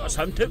 That's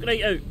him took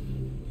right out.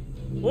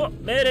 What?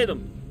 Marry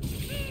them.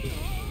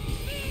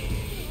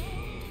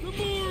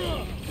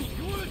 Gamora!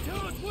 You want to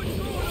tell us what's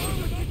going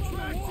on with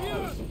Atraxia?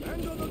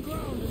 And on the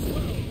ground as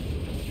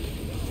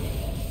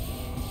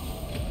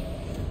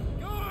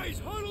well. Guys,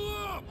 huddle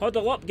up!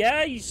 Huddle up,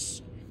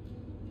 guys.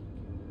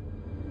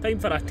 Time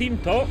for a team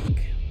talk.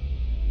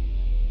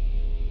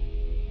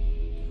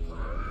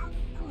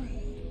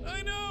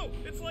 I know!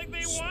 It's like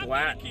they want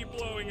Splat. me to keep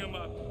blowing them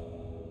up.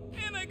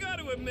 And I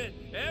gotta admit,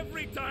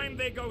 every time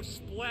they go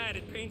splat,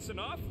 it paints an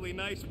awfully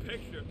nice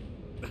picture.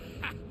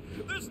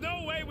 There's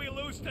no way we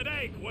lose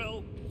today,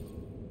 Quill.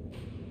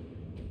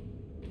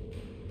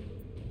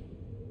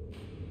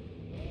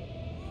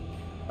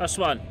 This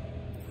one.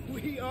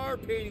 We are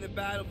painting the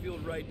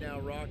battlefield right now,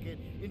 Rocket,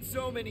 in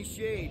so many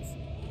shades.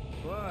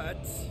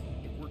 But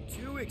if we're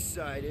too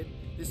excited,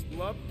 this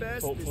love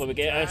fest, Hopefully we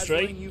this get this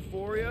right. dazzling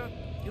euphoria,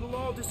 it'll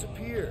all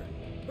disappear.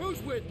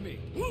 Who's with me?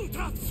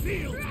 Ultrath's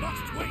field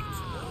must wait.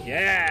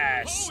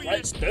 Yes,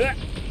 let's do it.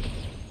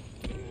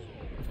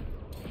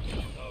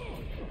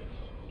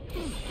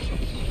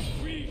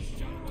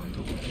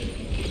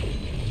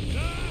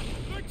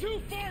 They're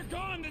too far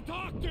gone to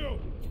talk to.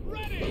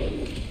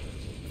 Ready?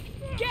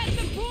 Get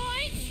the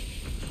point?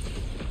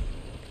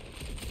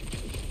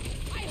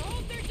 I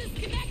hope they're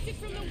disconnected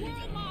from the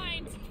world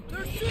mind.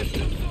 Their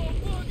system's all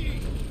buggy.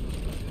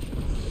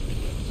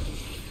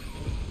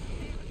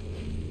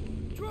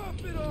 Drop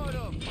it on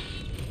them.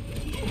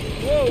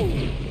 Whoa.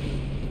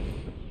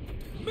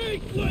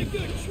 Make like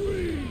a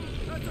tree.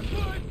 That's a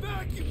fine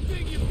vacuum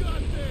thing you've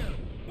got there.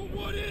 But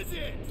what is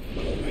it?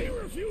 They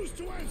refuse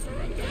to answer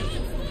and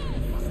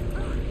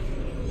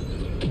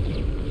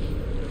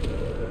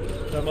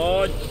Come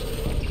on.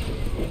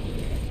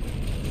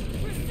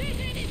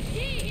 Precision is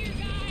key here,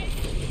 guys.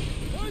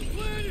 My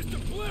plan is to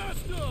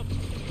blast them.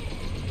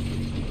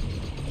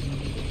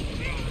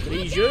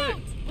 Freeze you.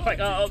 Pick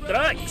that up,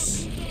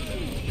 Drax.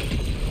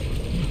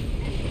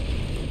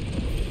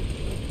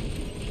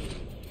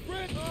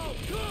 Brent, oh,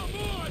 come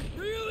on.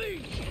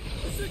 Really?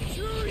 The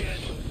Centurion.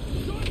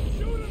 don't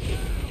shoot him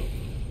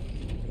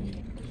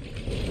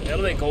down. There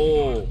we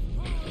go.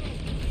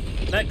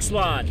 Next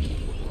one.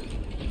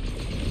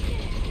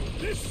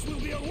 This will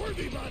be a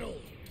worthy battle.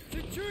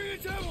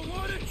 Centurions have a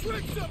lot of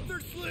tricks up their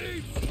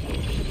sleeves.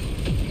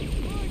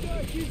 My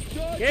guy keeps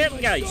dodging Get him,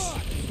 my guys.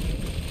 shots.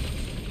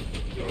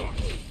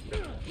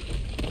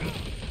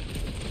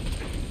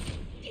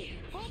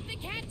 Hope they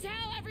can't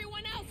tell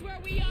everyone else where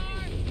we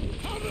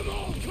are. Have them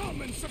all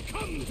come and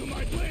succumb to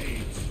my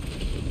blades.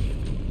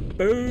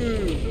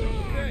 Boom.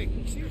 Okay,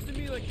 seems to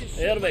me like this.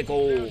 There we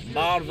go. Whatever's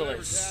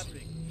Marvelous.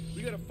 happening.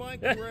 We gotta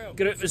find Yeah, Corral.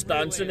 Groot was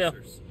dancing there.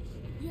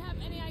 You have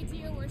any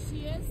idea where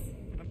she is?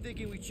 I'm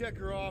thinking we check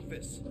her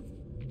office.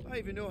 I don't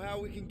even know how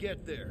we can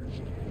get there.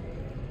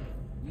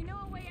 You know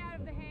a way out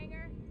of the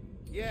hangar?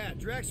 Yeah,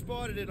 Drax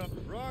spotted it on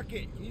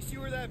Rocket. Can you see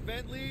where that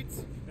vent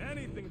leads?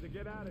 Anything to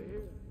get out of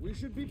here. We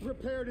should be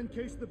prepared in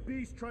case the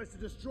beast tries to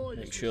destroy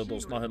this Make sure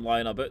there's machinery. nothing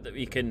lying about that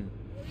we can.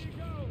 There you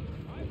go.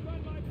 I've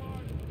done my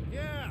part.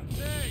 Yeah,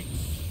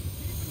 thanks.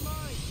 Keep in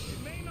mind,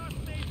 it may not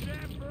stay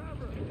jammed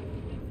forever.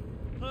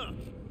 Huh,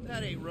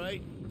 that ain't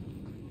right.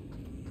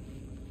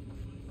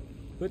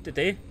 What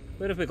today?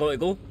 Where have we got to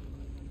go?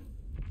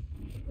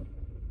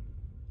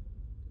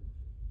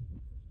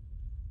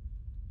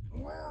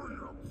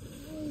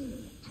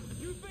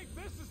 You think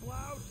this is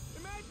loud?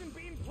 Imagine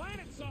being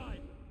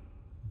planet-side.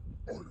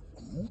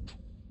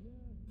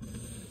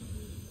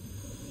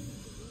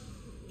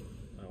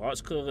 Oh,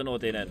 that's clearly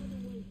not doing it.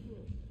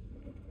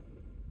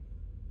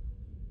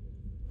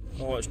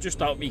 Oh, it's just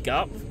that wee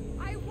gap.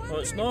 I wonder Oh,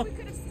 it's if not. we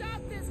could have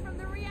stopped this from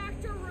the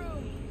reactor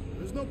room.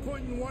 There's There's no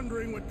point in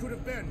wondering what could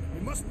have been.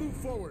 We must move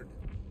forward.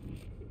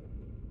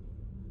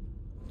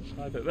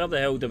 Right, but where the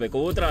hell do we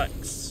go,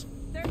 Drax?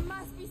 There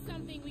must be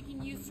something we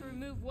can use to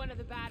remove one of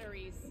the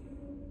batteries.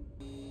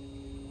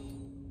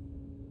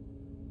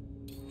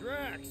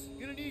 Drax,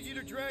 gonna need you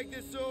to drag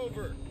this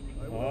over.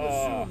 I will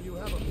assume you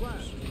have a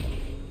plan.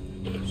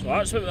 So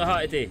that's what we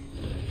had to do.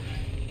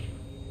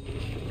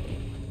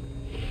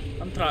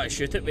 I'm trying to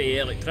shoot it with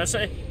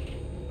electricity.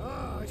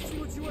 Ah, I see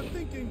what you were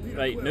thinking, Peter.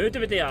 Right, now do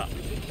we do that?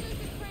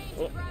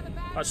 Oh,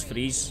 that's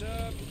freeze.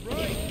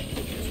 Right,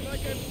 just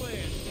like I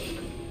planned.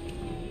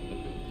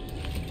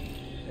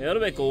 There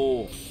we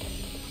go.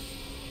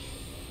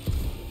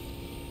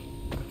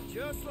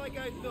 Just like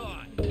I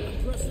thought.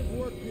 Impressive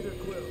work, Peter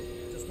Quill.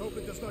 Just hope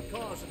it does not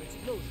cause an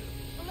explosion.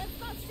 Well, let's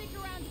not stick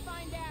around to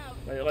find out.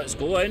 Right, let's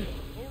go in.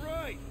 All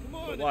right, come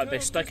on. Don't like be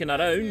sticking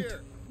around.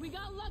 We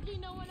got lucky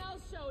no one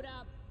else showed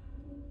up.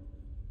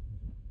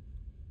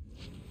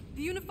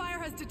 The unifier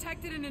has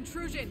detected an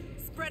intrusion.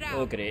 Spread out.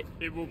 Oh, great.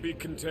 It will be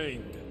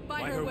contained.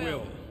 By her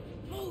will.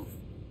 Move!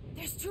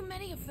 There's too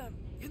many of them.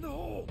 In the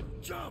hole.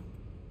 Jump.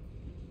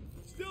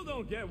 Still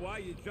don't get why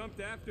you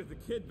jumped after the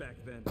kid back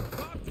then.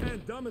 Top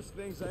 10 dumbest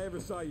things I ever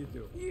saw you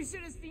do. You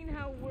should have seen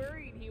how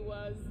worried he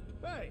was.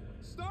 Hey,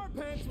 Star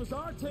Pants was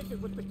our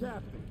ticket with the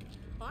captain.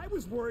 I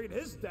was worried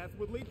his death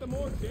would lead to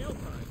more jail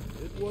time.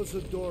 It was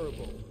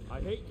adorable. I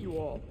hate you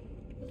all.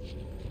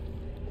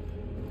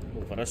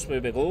 Over this way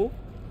we go.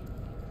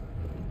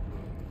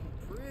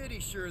 Pretty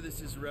sure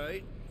this is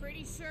right.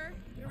 Pretty sure?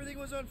 Everything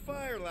was on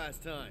fire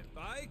last time.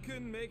 I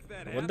couldn't make that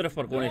happen. I wonder if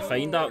we're going to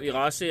find that wee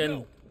lassie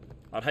and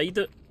or hide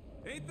it.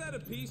 Ain't that a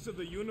piece of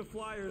the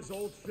Uniflyer's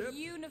old ship?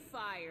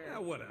 Unifier. Yeah,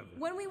 whatever.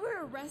 When we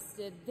were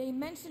arrested, they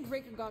mentioned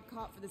Raker got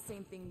caught for the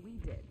same thing we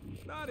did.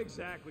 Not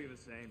exactly the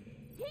same.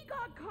 He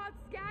got caught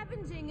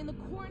scavenging in the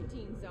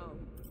quarantine zone.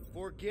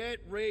 Forget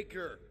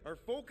Raker. Our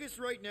focus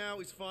right now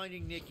is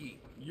finding Nikki.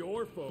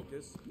 Your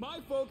focus. My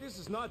focus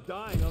is not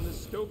dying on this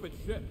stupid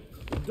ship.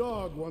 The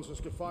dog wants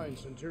us to find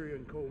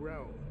Centurion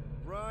Corel.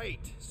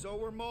 Right, so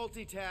we're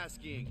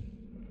multitasking.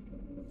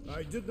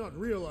 I did not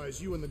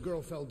realize you and the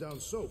girl fell down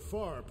so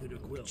far, Peter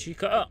Quill. She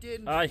cut up.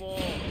 Didn't Aye. fall.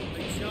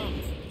 They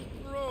jumped.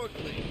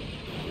 Heroically.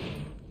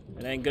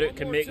 And then Groot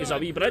can make us a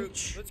wee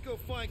bridge. Let's go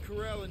find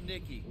Corel and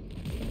Nikki.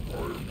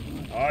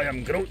 I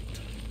am Groot.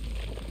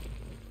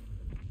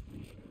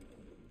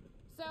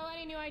 So,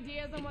 any new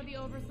ideas on what the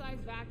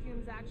oversized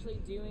vacuum's actually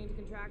doing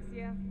to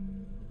Contraxia?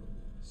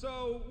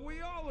 So,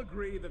 we all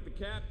agree that the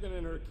captain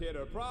and her kid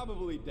are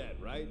probably dead,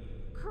 right?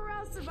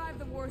 Corel survived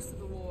the worst of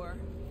the war.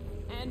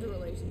 And a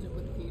relationship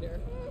with Peter.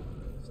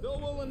 Still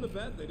willing to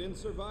bet they didn't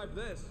survive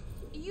this.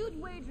 You'd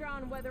wager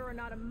on whether or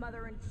not a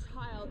mother and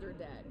child are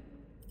dead.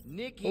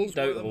 Nikki's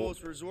one of the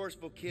most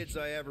resourceful kids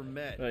I ever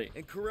met. Right.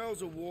 And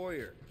Corel's a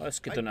warrior. Let's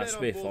get on this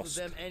I'd way bet on both first.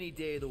 of them any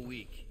day of the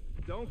week.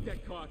 Don't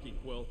get cocky,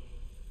 Quill.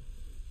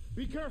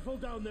 Be careful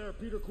down there,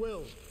 Peter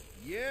Quill.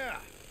 Yeah,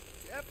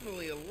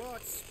 definitely a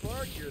lot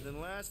sparkier than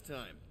last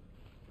time.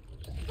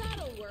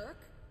 That'll work.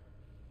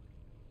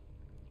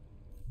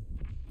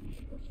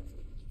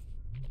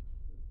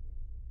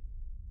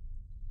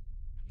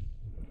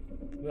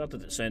 Where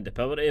did it send the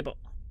power to, but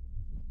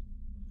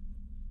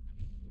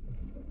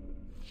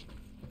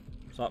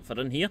is that for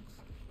in here?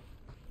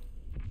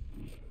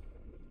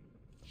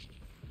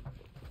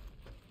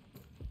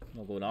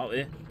 Not going that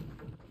way.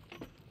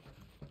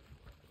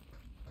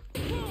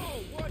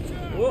 Whoa, watch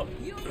out! Whoa!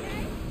 You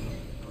okay?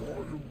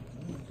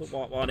 Look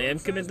like one of them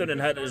coming down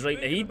and hit us right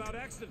in the head. About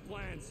exit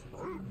plans.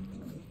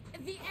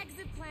 The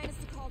exit plan is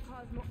to call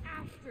Cosmo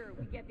after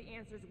we get the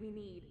answers we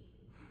need.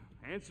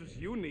 Answers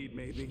you need,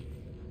 maybe.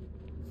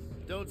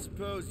 Don't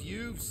suppose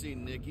you've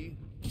seen Nikki?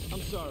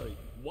 I'm sorry,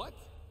 what?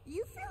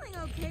 You feeling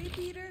okay,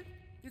 Peter?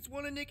 It's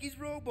one of Nikki's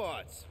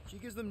robots. She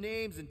gives them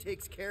names and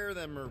takes care of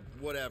them or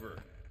whatever.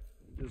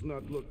 Does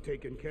not look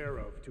taken care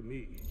of to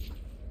me.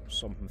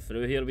 Something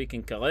through here we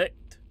can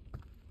collect.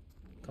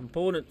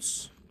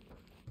 Components.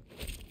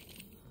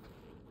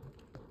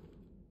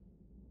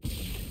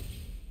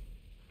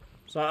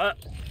 Is that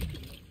it?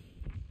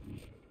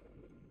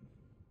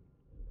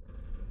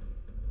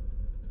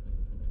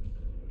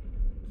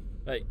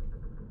 Right.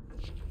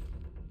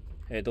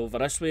 Head over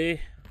this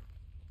way.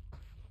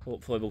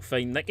 Hopefully we'll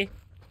find Nikki.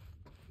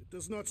 It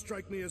does not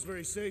strike me as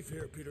very safe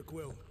here, Peter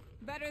Quill.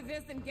 Better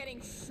this than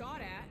getting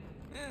shot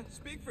at.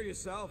 Speak for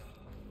yourself.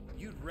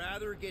 You'd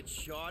rather get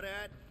shot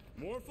at?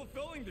 More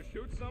fulfilling to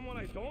shoot someone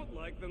I don't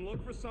like than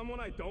look for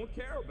someone I don't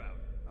care about.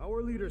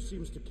 Our leader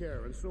seems to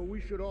care, and so we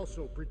should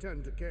also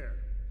pretend to care.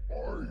 I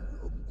am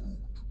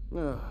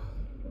Groot.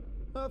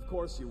 Of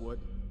course you would.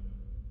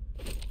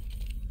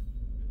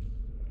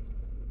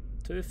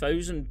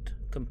 2,000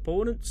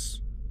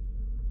 components.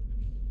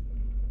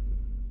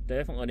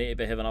 Definitely need to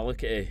be having a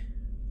look at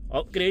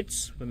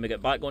upgrades when we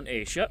get back onto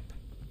a ship.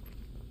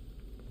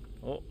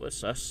 Oh, what's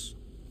this?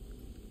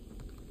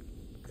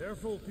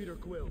 Careful, Peter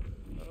Quill.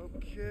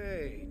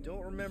 Okay,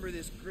 don't remember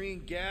this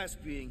green gas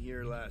being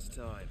here last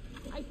time.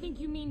 I think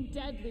you mean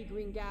deadly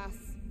green gas.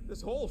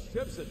 This whole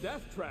ship's a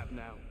death trap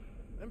now.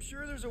 I'm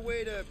sure there's a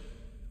way to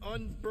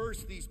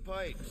unburst these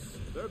pipes.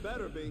 There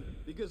better be,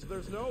 because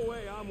there's no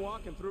way I'm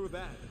walking through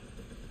that.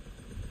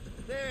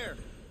 There.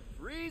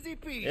 Easy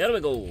peasy. There we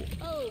go.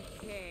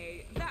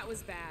 Okay, that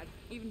was bad,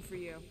 even for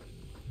you.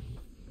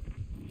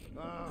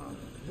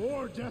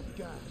 More death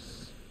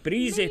gas.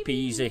 Breezy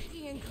peasy.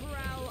 Nicky and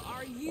Corral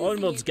are using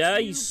Onwards, it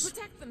guys. to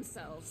protect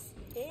themselves.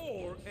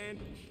 Or, and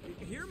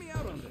hear me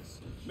out on this,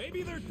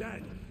 maybe they're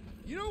dead.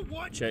 You know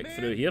what, Check man?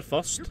 through here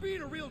first. You're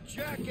being a real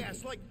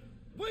jackass, like,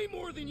 way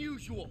more than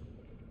usual.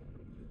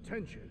 The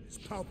tension is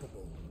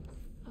palpable.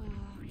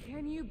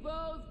 Can you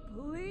both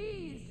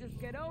please just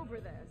get over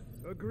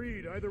this?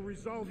 Agreed. Either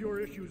resolve your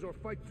issues or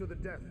fight to the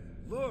death.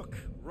 Look,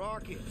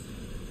 Rocket.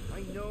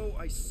 I know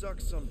I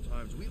suck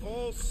sometimes. We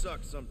all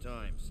suck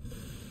sometimes.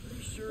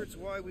 Pretty sure it's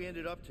why we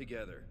ended up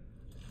together.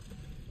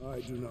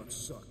 I do not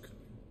suck.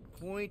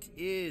 Point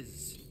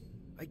is,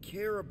 I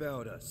care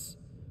about us.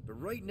 But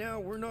right now,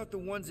 we're not the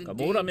ones in Kabura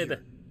danger. made.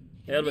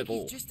 There we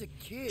go. He's just a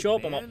kid,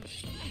 Chop him up. man.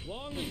 As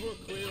long as we're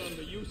clear on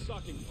the you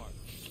sucking part.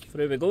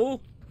 Through we go.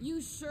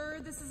 You sure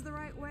this is the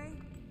right way?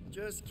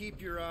 Just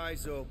keep your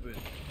eyes open.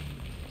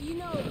 You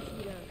know,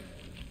 Peter,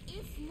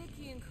 if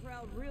Nicky and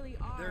Corral really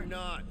are... They're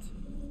not.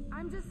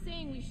 I'm just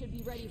saying we should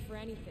be ready for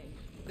anything.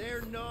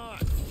 They're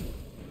not.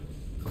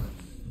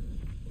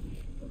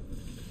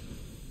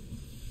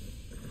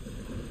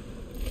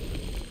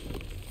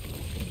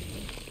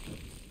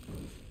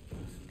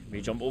 Can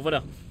we jump over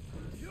there?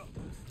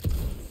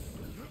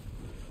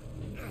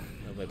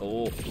 There we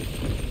go.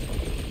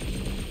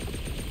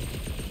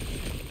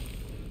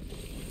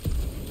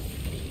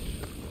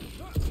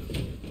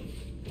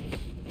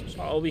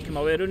 So all we come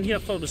away around here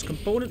for was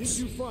components.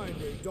 Did you find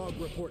a dog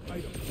report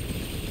item?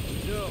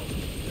 No,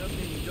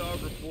 nothing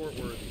dog report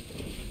worthy.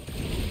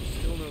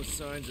 Still no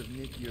signs of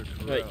Nicky or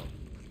Corral. Right.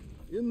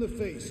 In the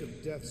face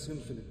of death's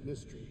infinite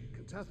mystery,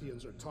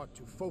 Catathians are taught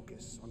to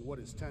focus on what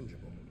is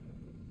tangible.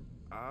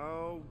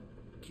 I'll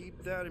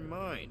keep that in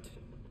mind.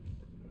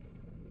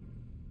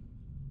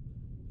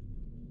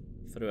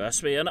 Through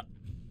this way, innit?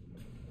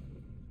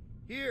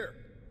 Here.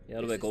 Here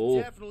we This go.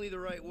 is definitely the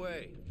right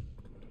way.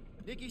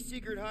 Nicky's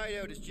secret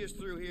hideout is just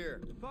through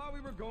here. Thought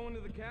we were going to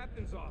the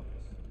captain's office.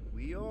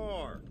 We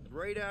are.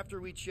 Right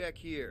after we check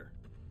here.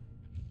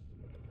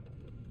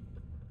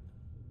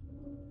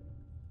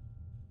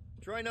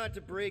 Try not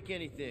to break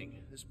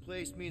anything. This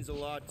place means a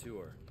lot to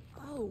her.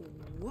 Oh,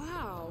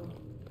 wow.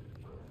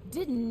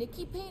 Did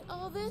Nicky paint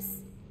all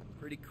this?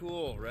 Pretty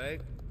cool, right?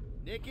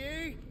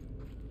 Nicky?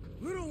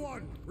 Little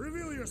one,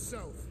 reveal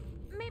yourself.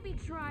 Maybe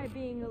try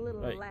being a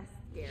little Right. less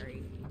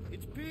scary.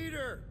 It's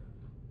Peter!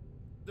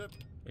 The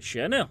Is she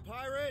in there?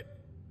 pirate?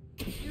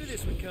 Knew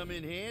this would come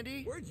in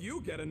handy. Where'd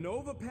you get a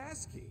Nova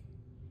passkey?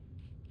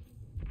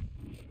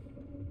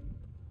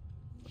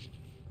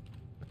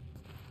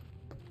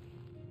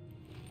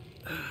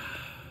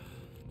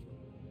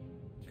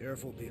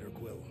 Careful, Peter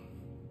Quill.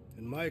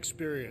 In my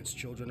experience,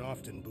 children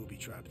often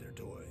booby-trap their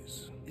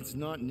toys. It's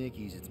not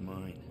Nicky's, it's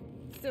mine.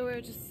 So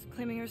we're just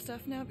claiming her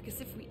stuff now?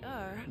 Because if we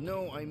are...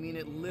 No, I mean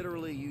it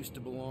literally used to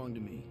belong to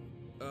me.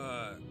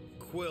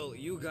 Quill,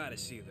 you gotta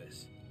see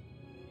this.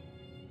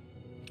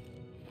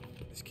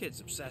 This kid's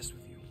obsessed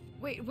with you.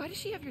 Wait, why does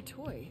she have your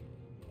toy?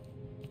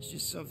 It's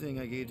just something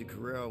I gave to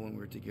Corral when we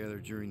were together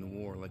during the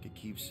war, like a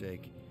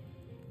keepsake.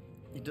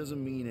 It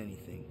doesn't mean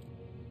anything.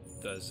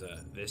 Does,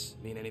 this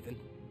mean anything?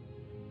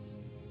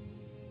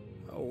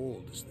 How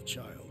old is the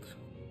child?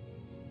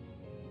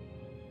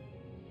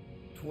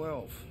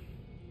 12.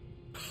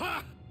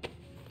 Ha!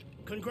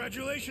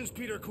 Congratulations,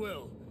 Peter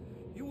Quill.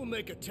 You will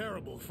make a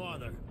terrible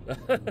father.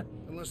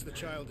 Unless the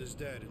child is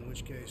dead, in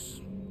which case,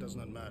 it does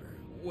not matter.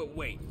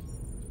 Wait.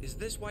 Is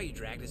this why you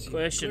dragged us here?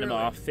 Question him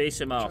Clearly. off. Face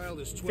him off. Child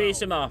is 12.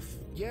 Face him off.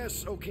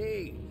 Yes,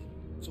 okay.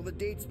 So the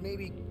dates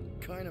maybe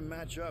kind of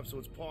match up, so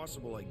it's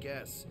possible, I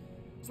guess.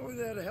 As long as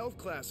they had a health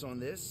class on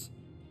this.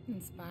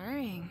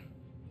 Inspiring.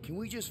 Can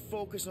we just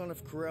focus on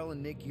if Corral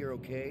and Nicky are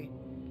okay?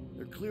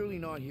 They're clearly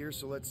not here,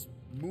 so let's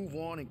move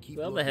on and keep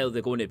Where the looking. hell are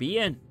they going to be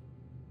in?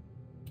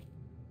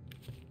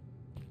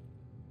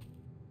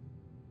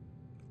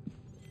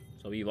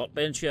 So we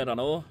workbench here, I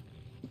know.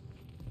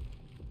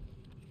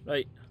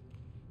 Right.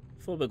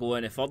 Before we go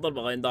any further,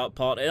 we'll end that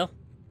part here.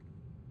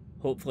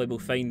 Hopefully we'll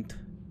find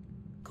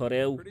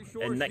Corral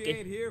sure and she Nicky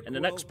ain't here, in the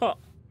Quill. next part.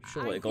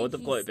 Surely I to God, think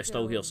they've got to he's be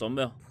still here still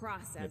somewhere.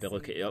 processing. Maybe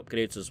look at the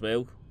upgrades as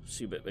well.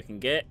 See what we can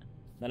get.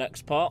 The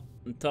next part.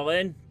 Until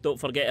then, don't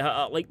forget to hit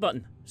that like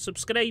button,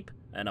 subscribe,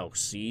 and I'll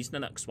see you in the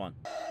next one.